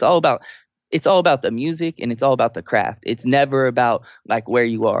 and it's all about the music and it's all about the craft. It's never about like where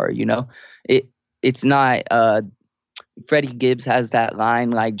you are, you know. It's not Freddie Gibbs has that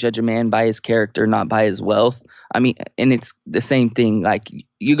line, like, judge a man by his character, not by his wealth. I mean, and it's the same thing. Like,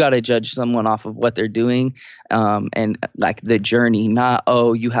 you got to judge someone off of what they're doing, and like the journey, not,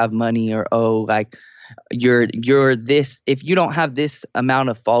 oh, you have money, or oh, like you're this. If you don't have this amount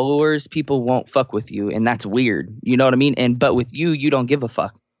of followers, people won't fuck with you, and that's weird. You know what I mean? But with you don't give a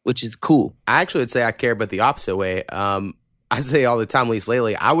fuck, which is cool. I actually would say I care, but the opposite way. I say all the time, at least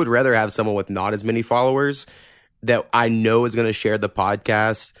lately, I would rather have someone with not as many followers that I know is going to share the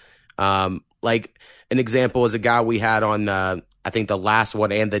podcast. Like an example is a guy we had on, I think the last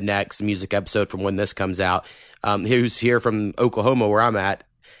one and the next music episode from when this comes out, who's here from Oklahoma where I'm at.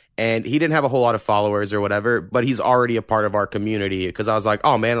 And he didn't have a whole lot of followers or whatever, but he's already a part of our community, because I was like,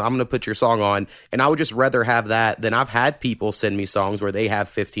 oh man, I'm going to put your song on. And I would just rather have that than I've had people send me songs where they have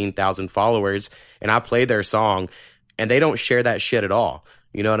 15,000 followers and I play their song and they don't share that shit at all.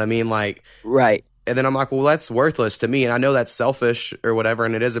 You know what I mean? Like, right. And then I'm like, well, that's worthless to me. And I know that's selfish or whatever,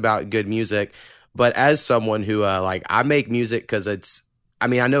 and it is about good music. But as someone who, like, I make music because I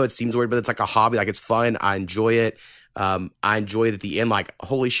know it seems weird, but it's like a hobby. Like, it's fun. I enjoy it. I enjoy it at the end, like,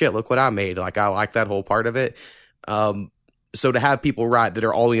 holy shit, look what I made. Like, I like that whole part of it. So to have people that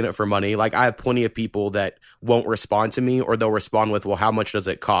are all in it for money, like, I have plenty of people that won't respond to me, or they'll respond with, well, how much does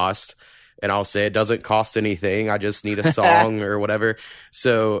it cost? And I'll say, it doesn't cost anything. I just need a song or whatever.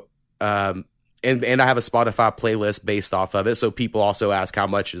 So, and I have a Spotify playlist based off of it. So people also ask, how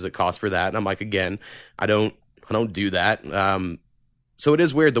much does it cost for that? And I'm like, again, I don't do that. So it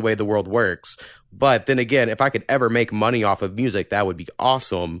is weird the way the world works. But then again, if I could ever make money off of music, that would be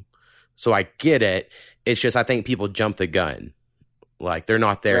awesome. So I get it. It's just, I think people jump the gun. Like, they're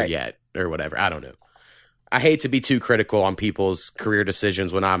not there yet or whatever. I don't know. I hate to be too critical on people's career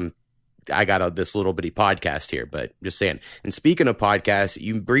decisions when I got this little bitty podcast here, but just saying. And speaking of podcasts,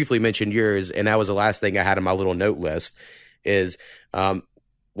 you briefly mentioned yours, and that was the last thing I had on my little note list is,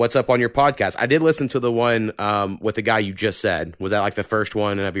 what's up on your podcast? I did listen to the one with the guy you just said. Was that like the first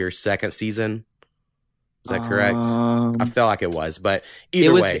one of your second season? Is that correct? I felt like it was, but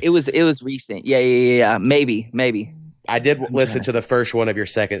either way. It was recent. Yeah. Maybe. I did listen to the first one of your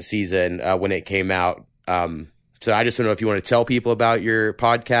second season when it came out. So I just don't know if you want to tell people about your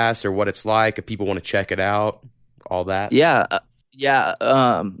podcast or what it's like, if people want to check it out, all that. Yeah.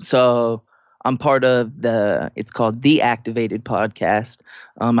 So I'm part of it's called The Activated Podcast.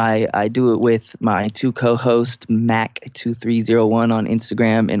 I do it with my two co-hosts, Mac2301 on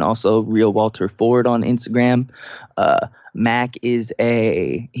Instagram and also Real Walter Ford on Instagram. Mac is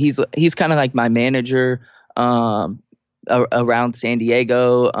he's kind of like my manager around San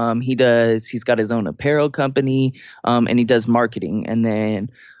Diego. He's got his own apparel company, and he does marketing. And then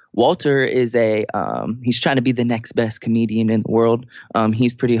Walter is he's trying to be the next best comedian in the world.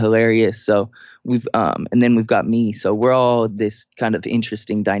 He's pretty hilarious. So and then we've got me. So we're all this kind of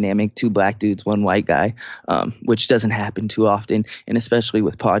interesting dynamic, 2 black dudes, 1 white guy, which doesn't happen too often. And especially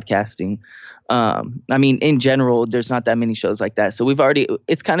with podcasting. I mean, in general, there's not that many shows like that. So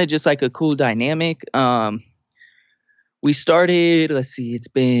it's kind of just like a cool dynamic. We started, our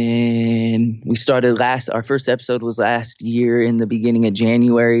first episode was last year in the beginning of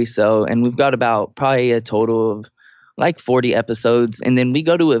January. And we've got about probably a total of like 40 episodes. And then we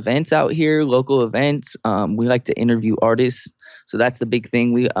go to events out here, local events. We like to interview artists. So that's the big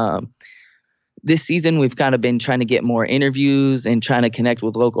thing. This season, we've kind of been trying to get more interviews and trying to connect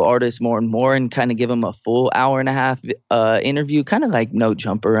with local artists more and more and kind of give them a full hour and a half interview, kind of like No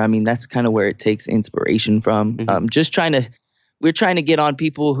Jumper. I mean, that's kind of where it takes inspiration from. Mm-hmm. We're trying to get on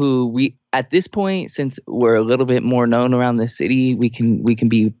people who at this point, since we're a little bit more known around the city, we can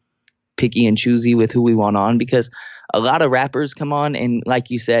be picky and choosy with who we want on, because a lot of rappers come on and, like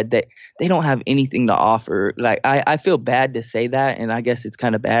you said, that they don't have anything to offer. Like I feel bad to say that, and I guess it's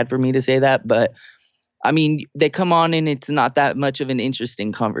kind of bad for me to say that, but I mean, they come on and it's not that much of an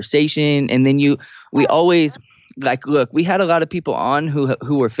interesting conversation. And then we always like, look, we had a lot of people on who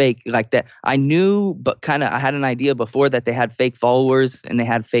were fake like that. I knew, but I had an idea before that they had fake followers and they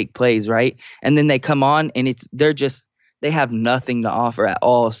had fake plays, right? And then they come on and they have nothing to offer at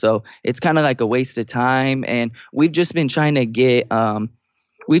all. So it's kind of like a waste of time. And we've just been trying to get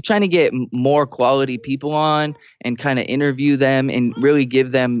more quality people on and kind of interview them and really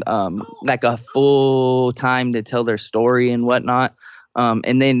give them like a full time to tell their story and whatnot.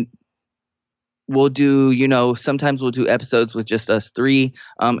 And then we'll do, sometimes we'll do episodes with just us 3.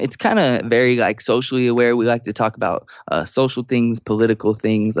 It's kind of very like socially aware. We like to talk about social things, political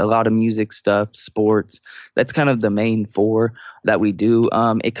things, a lot of music stuff, sports. That's kind of the main 4 that we do.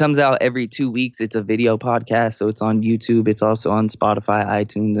 It comes out every 2 weeks. It's a video podcast, so it's on YouTube. It's also on Spotify,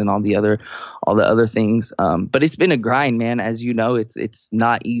 iTunes, and all the other things. But it's been a grind, man. As you know, it's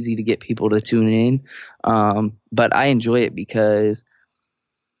not easy to get people to tune in. But I enjoy it because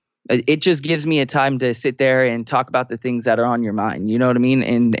it just gives me a time to sit there and talk about the things that are on your mind. You know what I mean?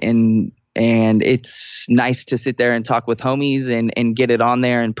 And it's nice to sit there and talk with homies and get it on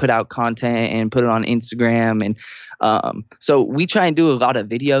there and put out content and put it on Instagram. And so we try and do a lot of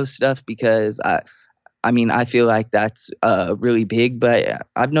video stuff because I feel like that's really big, but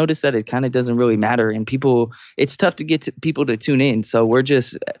I've noticed that it kind of doesn't really matter, and it's tough to get people to tune in. So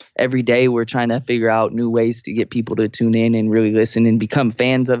every day we're trying to figure out new ways to get people to tune in and really listen and become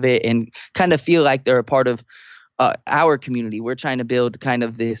fans of it and kind of feel like they're a part of our community. We're trying to build kind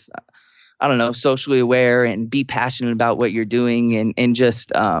of this, socially aware and be passionate about what you're doing and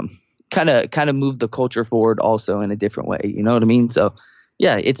just kind of move the culture forward also in a different way. You know what I mean? So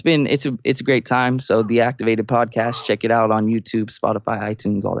yeah, it's a great time. So The Activated Podcast, check it out on YouTube, Spotify,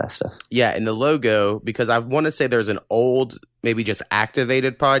 iTunes, all that stuff. Yeah, and the logo, because I want to say there's an old, maybe just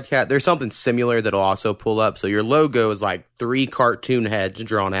Activated podcast. There's something similar that'll also pull up. So your logo is like 3 cartoon heads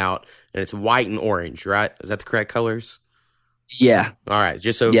drawn out, and it's white and orange, right? Is that the correct colors? Yeah. All right,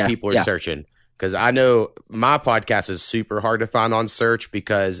 just so people are searching. Because I know my podcast is super hard to find on search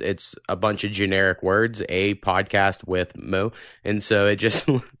because it's a bunch of generic words, a podcast with Mo. And so it just,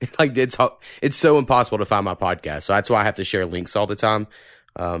 it's so impossible to find my podcast. So that's why I have to share links all the time.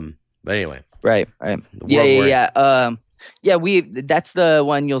 But anyway. Right. Yeah. That's the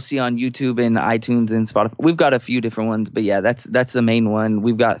one you'll see on YouTube and iTunes and Spotify. We've got a few different ones, but yeah, that's the main one.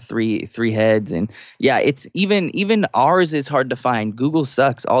 We've got three heads, and yeah, it's even ours is hard to find. Google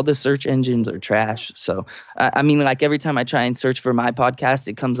sucks. All the search engines are trash. So like every time I try and search for my podcast,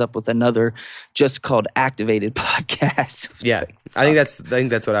 it comes up with another just called Activated Podcast. Yeah, I think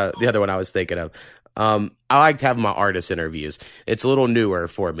that's what the other one I was thinking of. I like having my artist interviews. It's a little newer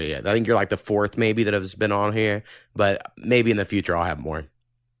for me. I think you're like the 4th maybe that has been on here, but maybe in the future I'll have more.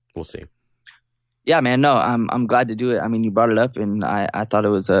 We'll see. Yeah, man. No, I'm glad to do it. I mean, you brought it up, and I thought it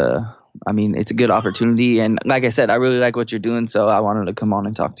was it's a good opportunity. And like I said, I really like what you're doing, so I wanted to come on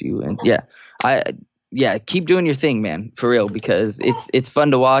and talk to you. And yeah, keep doing your thing, man, for real, because it's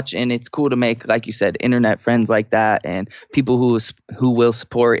fun to watch, and it's cool to make, like you said, internet friends like that, and people who will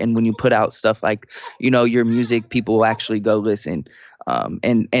support. And when you put out stuff like, your music, people will actually go listen.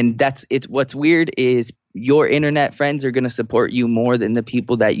 And that's it's what's weird is your internet friends are going to support you more than the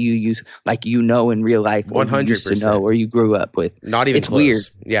people that you use, like, you know, in real life, 100%, used to know, or you grew up with. Not even it's close. Weird.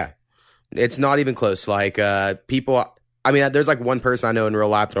 Yeah, it's not even close. Like people. I mean, there's like one person I know in real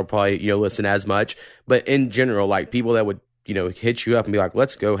life that'll probably, you know, listen as much, but in general, like people that would, you know, hit you up and be like,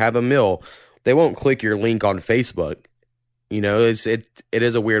 let's go have a meal. They won't click your link on Facebook. You know, it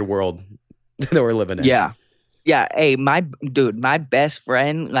is a weird world that we're living in. Yeah. Yeah. Hey, my best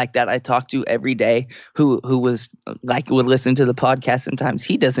friend, like, that I talk to every day, who was like, would listen to the podcast sometimes.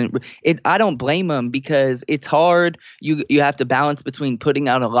 He doesn't, I don't blame him, because it's hard. You have to balance between putting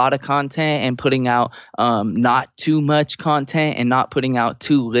out a lot of content and putting out not too much content and not putting out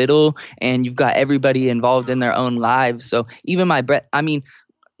too little. And you've got everybody involved in their own lives. So even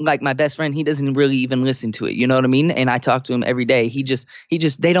like my best friend, he doesn't really even listen to it. You know what I mean? And I talk to him every day. He just,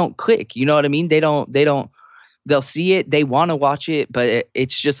 they don't click. You know what I mean? They'll see it, they want to watch it, but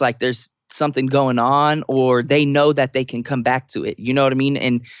it's just like there's something going on, or they know that they can come back to it. You know what I mean?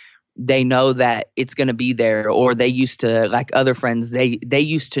 And they know that it's going to be there, or they used to, like other friends, they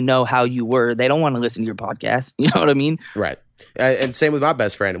used to know how you were. They don't want to listen to your podcast. You know what I mean? Right. And same with my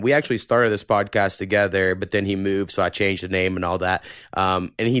best friend. We actually started this podcast together, but then he moved, so I changed the name and all that.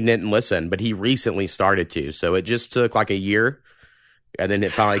 And he didn't listen, but he recently started to. So it just took like a year, and then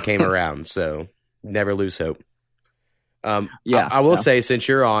it finally came around. So never lose hope. I will say, since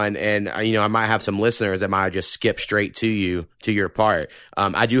you're on, and you know, I might have some listeners that might just skip straight to your part.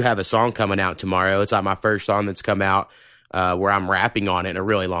 I do have a song coming out tomorrow. It's like my first song that's come out where I'm rapping on it in a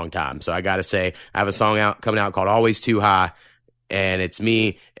really long time. So I got to say, I have a song coming out called Always Too High, and it's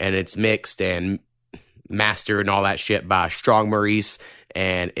me, and it's mixed and mastered and all that shit by Strong Maurice,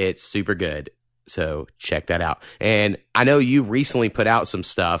 and it's super good. So check that out. And I know you recently put out some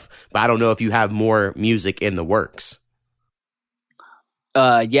stuff, but I don't know if you have more music in the works.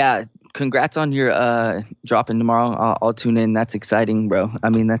 Yeah, congrats on your dropping tomorrow. I'll tune in. That's exciting, bro. I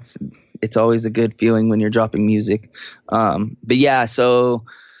mean, it's always a good feeling when you're dropping music. But yeah, so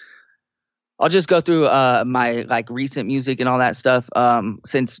I'll just go through my like recent music and all that stuff.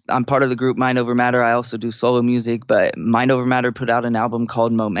 Since I'm part of the group Mind Over Matter, I also do solo music. But Mind Over Matter put out an album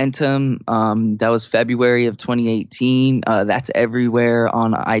called Momentum. That was February of 2018. That's everywhere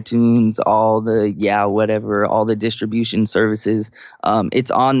on iTunes, all the distribution services.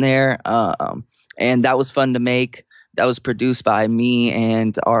 It's on there, and that was fun to make. That was produced by me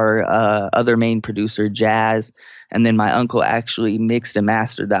and our other main producer, Jazz, and then my uncle actually mixed and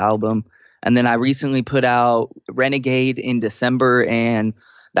mastered the album. And then I recently put out Renegade in December, and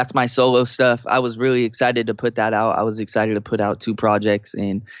that's my solo stuff. I was really excited to put that out. I was excited to put out 2 projects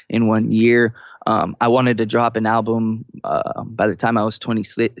in 1 year. I wanted to drop an album by the time I was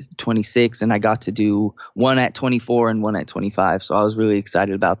 26, and I got to do one at 24 and one at 25. So I was really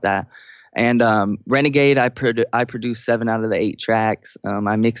excited about that. And Renegade, I produced 7 out of the 8 tracks.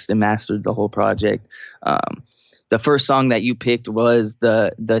 I mixed and mastered the whole project. The first song that you picked was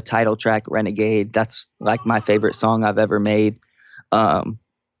the title track, Renegade. That's like my favorite song I've ever made. And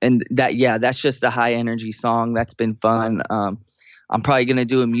that's just a high energy song. That's been fun. I'm probably going to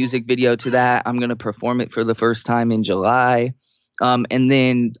do a music video to that. I'm going to perform it for the first time in July. And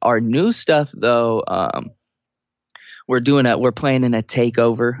then our new stuff though, we're planning a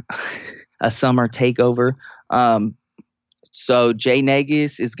takeover, a summer takeover. So Jay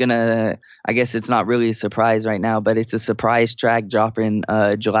Negus is gonna, I guess it's not really a surprise right now, but it's a surprise track dropping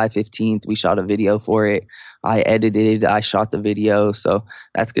July 15th. We shot a video for it. I edited, I shot the video. So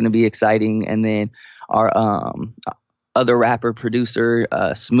that's going to be exciting. And then our other rapper producer,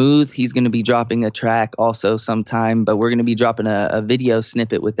 Smooth, he's going to be dropping a track also sometime, but we're going to be dropping a video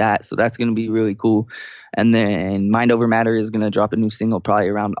snippet with that. So that's going to be really cool. And then Mind Over Matter is going to drop a new single probably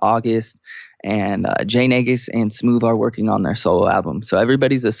around August. And Jay Negus and Smooth are working on their solo album. So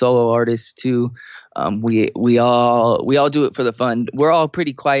everybody's a solo artist too. We all do it for the fun. We're all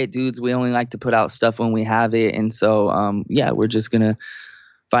pretty quiet dudes. We only like to put out stuff when we have it. And so we're just gonna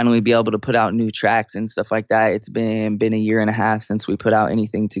finally be able to put out new tracks and stuff like that. It's been a year and a half since we put out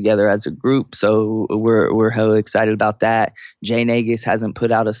anything together as a group. So we're hella excited about that. Jay Negus hasn't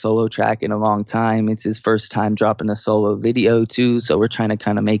put out a solo track in a long time. It's his first time dropping a solo video too. So we're trying to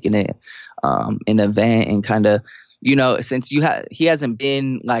kind of making it an event and kind of, you know, since he hasn't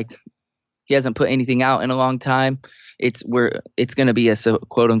put anything out in a long time. It's going to be a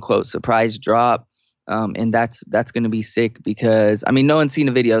quote unquote surprise drop. And that's going to be sick because, I mean, no one's seen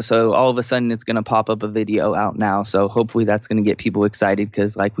a video. So all of a sudden it's going to pop up a video out now. So hopefully that's going to get people excited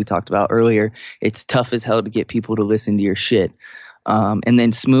because like we talked about earlier, it's tough as hell to get people to listen to your shit. And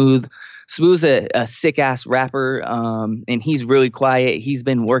then Smooth Smooth's a sick ass rapper, and he's really quiet. He's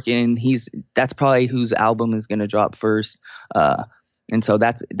been working. That's probably whose album is gonna drop first, and so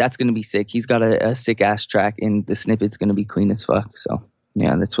that's gonna be sick. He's got a sick ass track, and the snippet's gonna be clean as fuck. So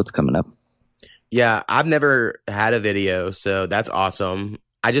yeah, that's what's coming up. Yeah, I've never had a video, so that's awesome.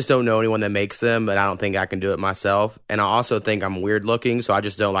 I just don't know anyone that makes them, but I don't think I can do it myself. And I also think I'm weird looking, so I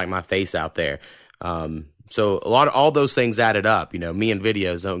just don't like my face out there. So all those things added up. Me and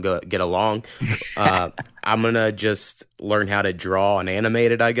videos don't get along. I'm gonna just learn how to draw and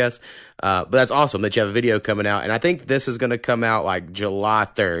animate it, I guess. But that's awesome that you have a video coming out, and I think this is gonna come out like July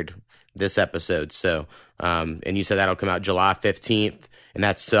 3rd. This episode. So, and you said that'll come out July 15th, and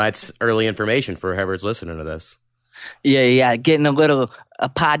that's early information for whoever's listening to this. Yeah, getting a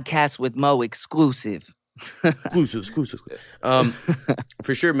podcast with Mo exclusive. Exclusive.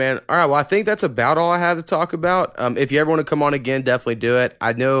 For sure, man. All right, well, I think that's about all I have to talk about. If you ever want to come on again, definitely do it.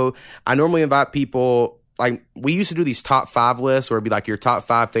 I know I normally invite people, like we used to do these top 5 lists where it'd be like your top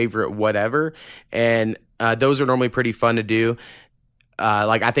 5 favorite whatever, and those are normally pretty fun to do.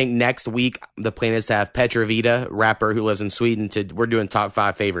 Like I think next week the plan is to have Petra Vida, rapper who lives in Sweden, we're doing top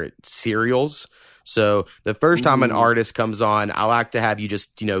 5 favorite cereals. So the first time an artist comes on, I like to have you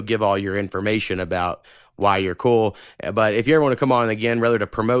just, give all your information about why you're cool. But if you ever want to come on again, whether to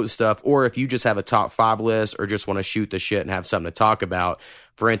promote stuff or if you just have a top 5 list or just want to shoot the shit and have something to talk about,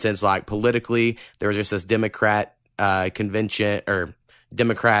 for instance, like politically, there was just this Democrat convention or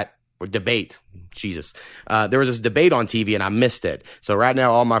Democrat debate. Jesus. There was this debate on TV and I missed it. So right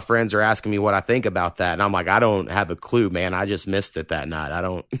now all my friends are asking me what I think about that. And I'm like, I don't have a clue, man. I just missed it that night. I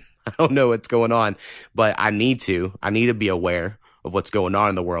don't know what's going on, but I need to be aware of what's going on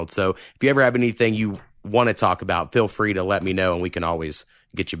in the world. So if you ever have anything you want to talk about, feel free to let me know and we can always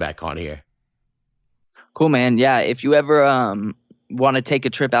get you back on here. Cool, man. Yeah. If you ever, want to take a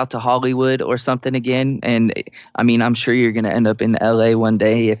trip out to Hollywood or something again, and I mean, I'm sure you're going to end up in LA one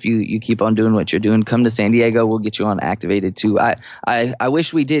day if you keep on doing what you're doing. Come to San Diego, we'll get you on Activated too. I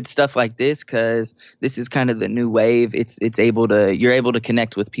wish we did stuff like this because this is kind of the new wave. You're able to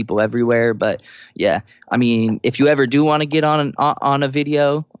connect with people everywhere. But yeah, I mean, if you ever do want to get on a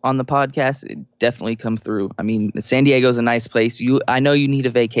video on the podcast, definitely come through. I mean, San Diego's a nice place. I know you need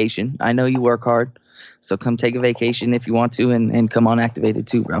a vacation. I know you work hard. So come take a vacation if you want to and come on Activated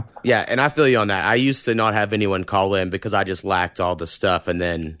too, bro. Yeah, and I feel you on that. I used to not have anyone call in because I just lacked all the stuff, and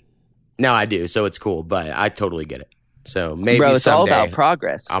then now I do, so it's cool, but I totally get it. So maybe bro, it's all someday about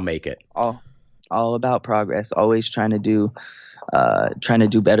progress. I'll make it. All about progress. Always trying to do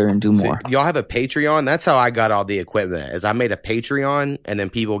better and do more. So y'all have a Patreon? That's how I got all the equipment. Is I made a Patreon, and then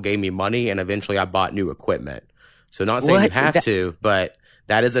people gave me money, and eventually I bought new equipment. So not saying you have to, but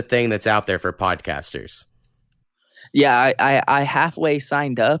that is a thing that's out there for podcasters. Yeah, I halfway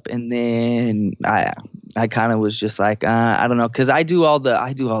signed up, and then I kind of was just like, I don't know, because I do all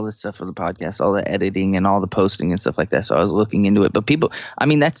the stuff for the podcast, all the editing and all the posting and stuff like that. So I was looking into it, but people, I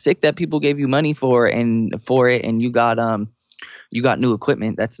mean, that's sick that people gave you money for it, and you got new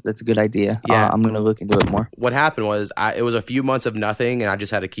equipment. That's a good idea. Yeah, I'm gonna look into it more. What happened was it was a few months of nothing, and I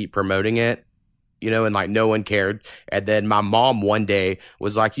just had to keep promoting it. And like no one cared. And then my mom one day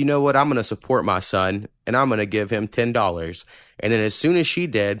was like, you know what? I'm going to support my son and I'm going to give him $10. And then as soon as she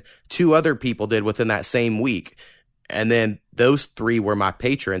did, 2 other people did within that same week. And then those 3 were my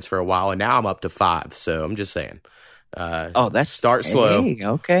patrons for a while. And now I'm up to 5. So I'm just saying, start slow. Hey,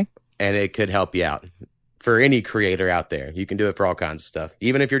 okay. And it could help you out. For any creator out there, you can do it for all kinds of stuff.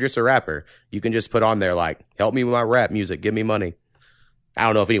 Even if you're just a rapper, you can just put on there like, help me with my rap music. Give me money. I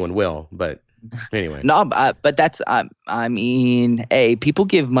don't know if anyone will, but anyway. No, but that's, I mean, hey, people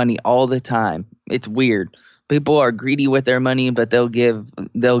give money all the time. It's weird. People are greedy with their money, but they'll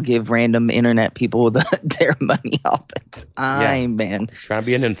give random internet people their money all the time, man. Trying to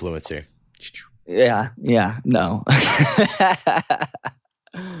be an influencer. Yeah, no.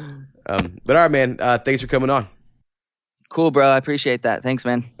 But all right, man. Thanks for coming on. Cool, bro. I appreciate that. Thanks,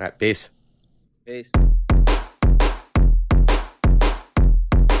 man. All right, peace. Peace.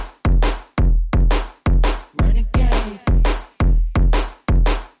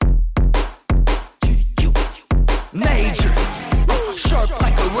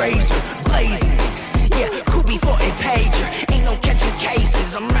 Razor, blazing, yeah, Kubi for a pager. Ain't no catching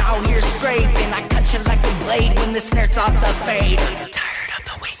cases, I'm out here scraping. I cut you like a blade when the snare's off the fader. Tired of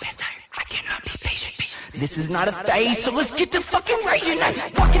the wait, man, tired, I cannot be patient. This is not a phase, so let's get to fucking raging. I'm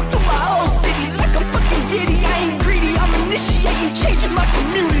walking through my old city like a fucking ditty. I ain't greedy, I'm initiating, changing my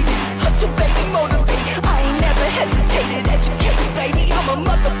community. Hustle, baby, motivate, I ain't never hesitated. Educated, baby, I'm a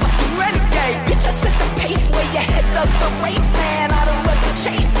motherfucking renegade. Bitch, I set the pace where you head up the race, man. I don't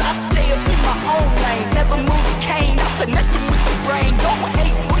chase. I stay up in my own lane, never move the cane. I finesse them with the brain. Don't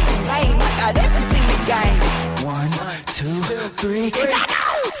hate, boy, you lame. I got everything to gain. 1, 2, 3.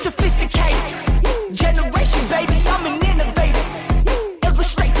 Sophisticated generation, baby. I'm an innovator.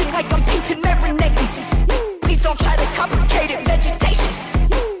 Illustrating like I'm painting, marinating. Please don't try to complicate it. Vegetation,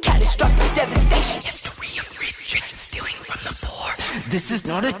 catastrophic devastation. History of rich stealing from the poor. This is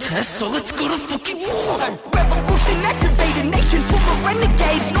not a test, so let's go to fucking war. Revolution activated, nation full of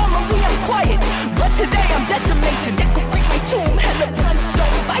renegades. Normally I'm quiet, but today I'm decimated. Decorate my tomb, hella blunts,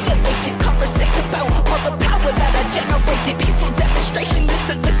 don't violate it. Conversate about all the power that I generated. Peaceful demonstration, this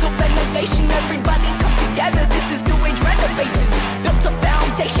a little renovation. Everybody come together, this is new age renovating. Built a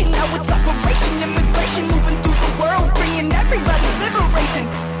foundation, now it's operation. Immigration moving through the world, freeing everybody, liberating.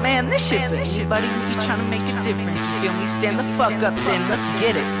 Man, this shit for anybody who be trying to make a difference. You feel me? Stand the fuck up then, let's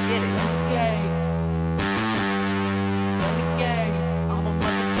get it.